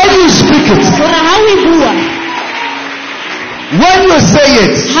 When you speak it, hore ha o e bua, when you say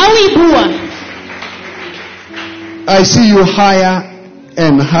it, ha o e bua, I see you higher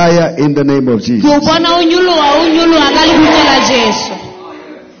and higher in the name of ke Jesus. o bona o nyoloha ka lebitso la Jesu.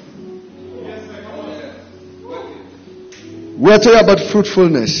 We're talking about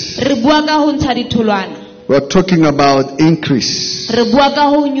fruitfulness. Re bua ka ho ntsha ditholwana, We're talking about increase. re bua ka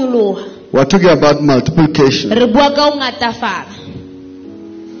ho nyoloha, We're talking about multiplication. re bua ka ho ngatafala.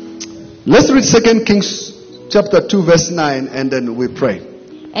 Let's read 2 Kings chapter 2 verse 9 and then we pray.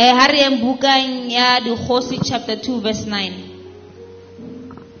 Ha re eng bukang ya Dikgosi chapter 2 verse 9.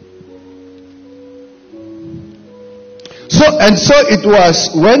 So it was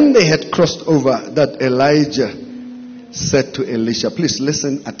when they had crossed over that Elijah said to Elisha, please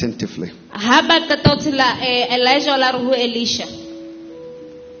listen attentively. Ha ba qeta ho tshela Elijah o la re ho Elisha,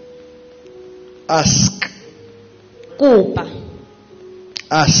 Ask, kopa,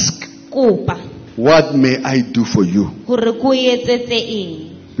 what may I do for you hore ko etsetse eng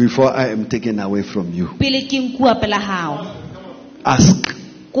before I am taken away from you? pele ke nkua pela hao. Ask.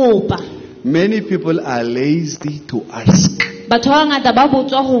 Kopa. Many people are lazy to ask. Batho ba bangata ba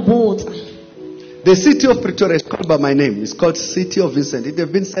botswa ho botsa. The city of Pretoria is called by my name. It's called City of Vincent. It has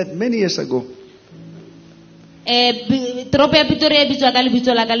been said many years ago. Toropo ya Pretoria e bitswa ka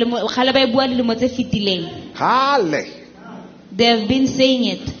lebitso la ka le kgale ba e bua dilemo tse fetileng. Hale. They have been saying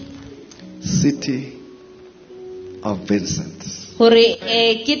it. City of Vincent. Hore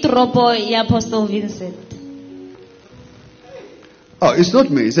ke toropo ya Apostle Vincent. Oh, it's not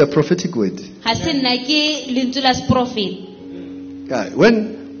me. It's a prophetic word. Ha se nna ke lentswe la prophet. Yeah,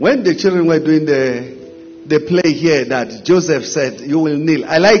 when the children were doing the play here that Joseph said, you will kneel.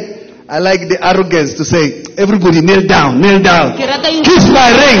 I like the arrogance to say, everybody kneel down, kneel down. Kiss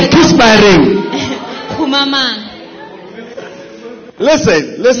my ring, kiss my ring. Kumama.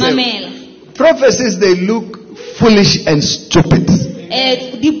 Listen. Mamela. Prophecies, they look foolish and stupid.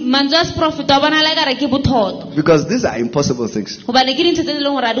 Di mantswe prophet wa bona la ka re ke bothoto. Because these are impossible things. Hobane ke dintho tse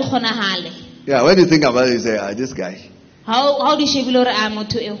leng hore a di kgonahale. Yeah, when you think about it, you say, this guy. How di shebile hore a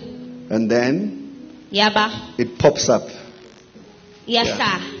motho eo. And then Yaba. it pops up. Ya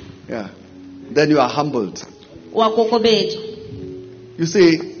hlaha. Yeah. Then you are humbled. Wa kokobetswa. You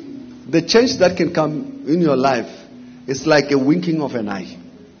see, the change that can come in your life is like a winking of an eye.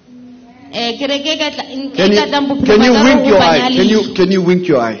 Can you wink your eye? Can you wink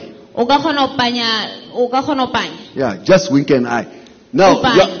your eye? O ka kgona ho panya. Yeah, just wink an eye. Now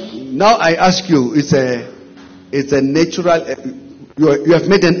I ask you, it's a natural. You have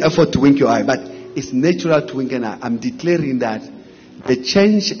made an effort to wink your eye, but it's natural to wink an eye. I'm declaring that the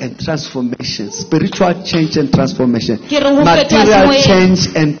change and transformation, spiritual change and transformation, material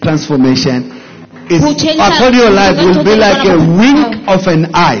change and transformation is upon your life will be like a wink of an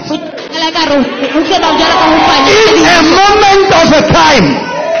eye. In a moment of a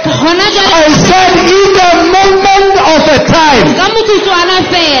time. I said in a moment of a time.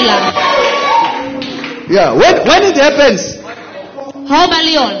 Yeah, when it happens,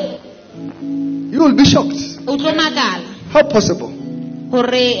 you will be shocked. How possible?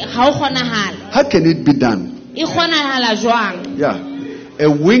 How can it be done? Yeah, a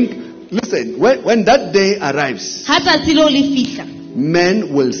wink. Listen, when that day arrives,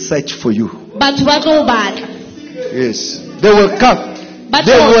 men will search for you. Yes, they will come.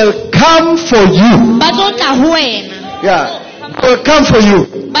 They will come for you. Yeah, they will come for you.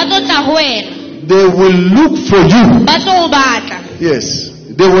 They will look for you. Yes,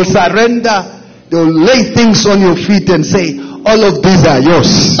 they will surrender. They will lay things on your feet and say, all of these are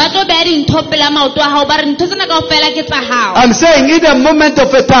yours. I'm saying in a moment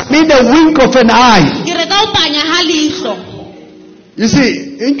of a time, in a wink of an eye. You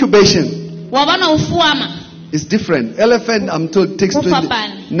see, incubation is different. Elephant, I'm told, takes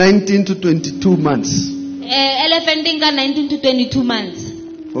 19 to 22 months. Elephant 19 to 22 months.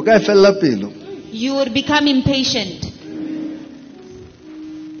 You would become impatient.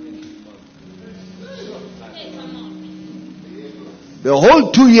 The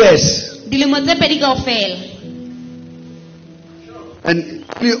whole 2 years. And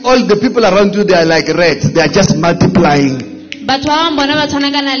all the people around you, they are like rats. They are just multiplying. But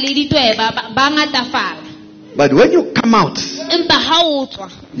when you come out,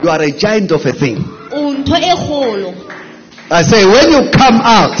 you are a giant of a thing. I say, when you come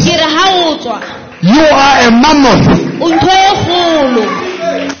out, you are a mammoth. O ntho e kgolo.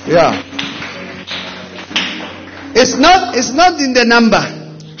 Yeah. It's not in the number.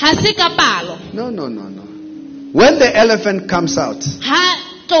 Ha se ka palo. No. When the elephant comes out,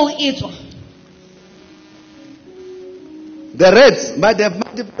 Ha tlou e tswa. the rats might have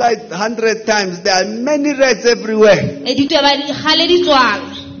multiplied 100 times. There are many rats everywhere. E di tswa ba di khale di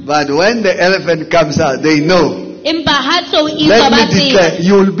tswala. But when the elephant comes out, they know. Empa ha tlou e Let tswa me ba declare, tsela.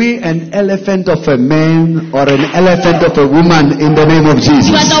 you will be an elephant of a man or an elephant of a woman in the name of Di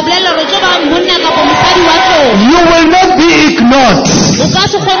Jesus. batla ho bolella hore o tlo ba monna kapa mosadi wa tlou. You will not be ignored. O ka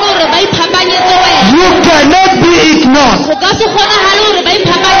se kgone hore ba iphapanyetse wena. You cannot be ignored. O ka se kgonahale hore ba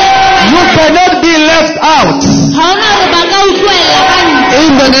iphapanyetse wena. You cannot be left out. Ha hona hore ba ka o tlohella ka ntle.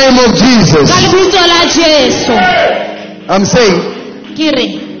 In the name of Jesus. Ka lebitso la Jesu. I'm saying, Ke re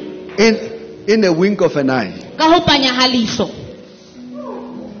in a wink of an eye. ka ho panya ha leihlo.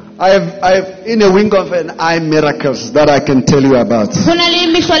 I have in a wink of an eye miracles that I can tell you about. Ho na le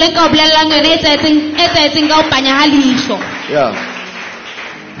mehlolo e ka o bolellang yona e etsahetseng ka ho panya ha leihlo. Yeah.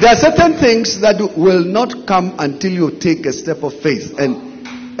 There are certain things that will not come until you take a step of faith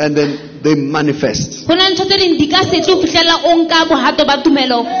and then they manifest. Ho na ntho tse ding di ka se tle ho fihlella o nka bohato ba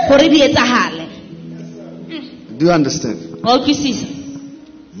tumelo hore di etsahale. Do you understand? Wa utlwisisa?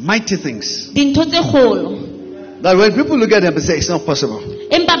 Mighty things. Dintho tse kgolo. That when people look at them and say it's not possible.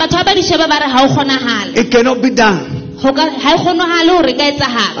 Empa batho ba di sheba ba re ha o kgonahale. It cannot be done. Ha e kgonahale hore e ka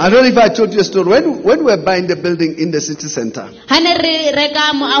etsahala. I don't know if I told you a story. When we were buying the building in the city center, Ha ne re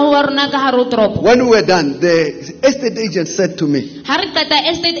reka moaho wa rona ka hare ho toropo. when we were done, the estate agent said to me, Ha re qeta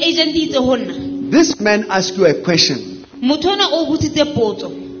estate agent itse ho nna. this man asked you a question. Motho ona o botsitse potso.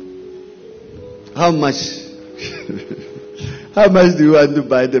 How much? How much do you want to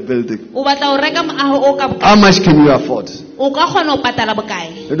buy the building? O batla ho reka moaho o ka bokae? How much can you afford? O ka kgona ho patala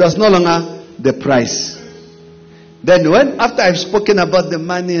bokae? It was no longer the price. Then after I've spoken about the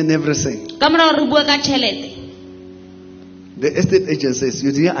money and everything, Ka mora hore re bua ka tjhelete. the estate agent says,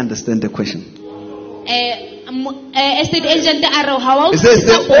 you didn't understand the question. Estate agent a re ha wa He says,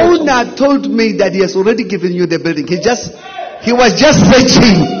 the utlwisisa potso. owner told me that he has already given you the building. He was just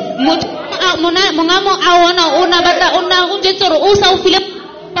searching. Monga a ona o jetse hore o sa o file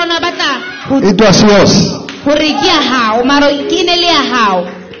ona batla It was yours. hore ke ya hao mara ke ne le ya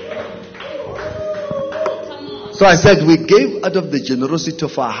hao. So I said, we gave out of the generosity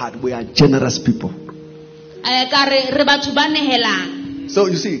of our heart. We are generous people. Ka re batho ba nehelang. So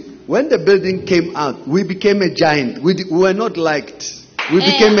you see, when the building came out, we became a giant. We were not liked. We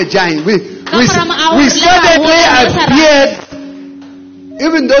became a giant. We suddenly appeared.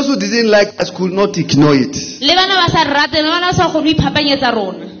 Even those who didn't like us could not ignore it. Le bana ba sa rate, le bana ba sa kgone ho iphapanyetsa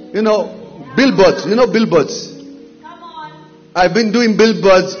rona. You know, billboards. You know billboards. I've been doing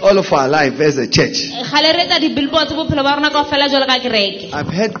billboards all of our life as a church. Khale re etsa di-billboards bophelo ba rona kaofela jwalo ka kereke. I've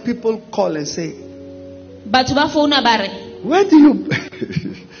heard people call and say, Batho ba founa ba re where do you...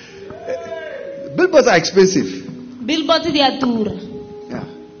 Billboards are expensive. billboards di a tura. Yeah.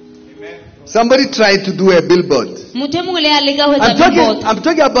 Somebody tried to do a billboard. Motho e mongwe le a leka ho etsa billboard. I'm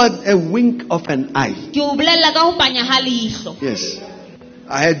talking about a wink of an eye. Ke o bolella ka ho panya ha leihlo. Yes.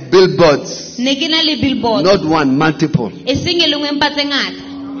 I had billboards. Ne ke na le billboard. Not one, multiple. E seng e le nngwe empa tse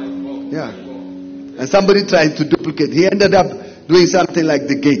ngata. Yeah. And somebody tried to duplicate. He ended up doing something like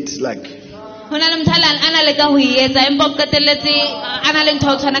the gate. Like, Ho na le motho ana leka ho e etsa empa o qetelletse ana le ntho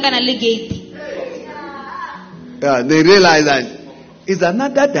o tshwana kana le gate. yeah, they realize that it's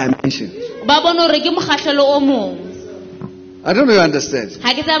another dimension. Ba bona hore ke mokgahlelo o mong. I don't know if you understand.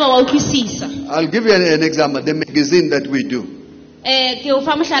 Ha ke tsaba wa utlwisisa. I'll give you an example. The magazine that we do. Ke o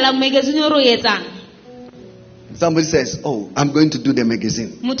fa mohlala magazine o re o etsang. Somebody says, oh, I'm going to do the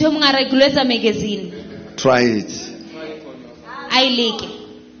magazine. Motho e mong a re ke lo etsa magazine. Try it. A leke.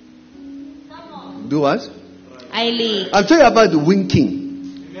 Do what? A leke. I'm talking about winking.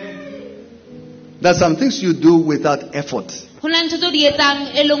 There's some things you do without effort. Ho na ntho tse di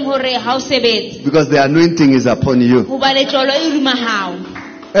etsang e leng hore ha o sebetse. Because the anointing is upon you. Ho ba le tlolo e rima hao.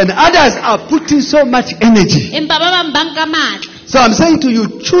 And others are putting so much energy. Empa ba bang ba nka matla. So I'm saying to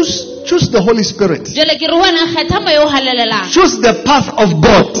you, choose the Holy Spirit. Jwale ke re ho wena kgetha moya o halelelang. Choose the path of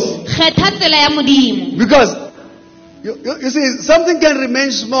God. Kgetha tsela ya modimo. Because you see, something can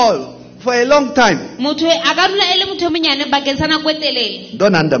remain small for a long time. Motho a ka dula e le motho e monyane bakeng sa nako e telele.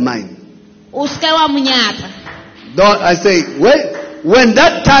 Don't undermine. O ska wa monyatsa. Don't, I say, when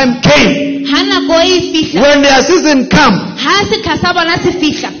that time came, Ha nako e fihla. when their season come, Ha se khasa bona se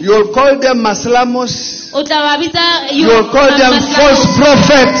fihla. you'll call them maslamos. O tla ba bitsa You'll call them false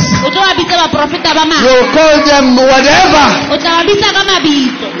prophets. O tla ba bitsa ba profeta ba ma. You'll call them whatever. O tla ba bitsa ka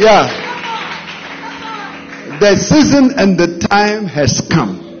mabitso. Yeah. the season and the time has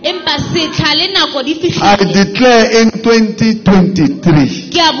come. empa setlha le nako di I fihlile. declare in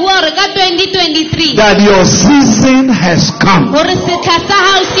 2023 Ke a bua hore ka 2023 that your season has come. hore setlha sa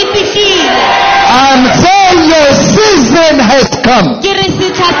hao se fihlile. I'm saying your season has come. Ke re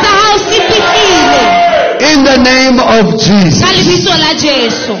setlha sa hao se fihlile In the name of ka Jesus. lebitso la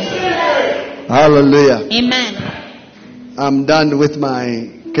Jesu. Hallelujah. Amen. I'm done with my...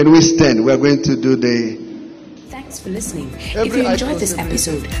 Can we stand? We're going to do the... Thanks for listening. If Every you enjoyed this icon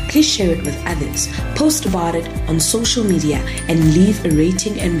episode, please share it with others, post about it on social media, and leave a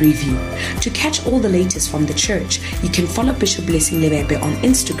rating and review. To catch all the latest from the church, you can follow Bishop Blessing Lebepe on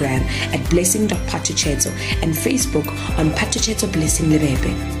Instagram at blessing.patucheto and Facebook on Patucheto Blessing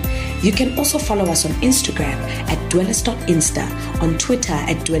Lebepe. You can also follow us on Instagram at dwellers.insta, on Twitter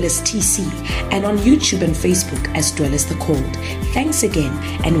at dwellerstc, and on YouTube and Facebook as Dwellers the Called. Thanks again,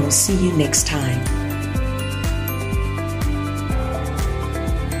 and we'll see you next time.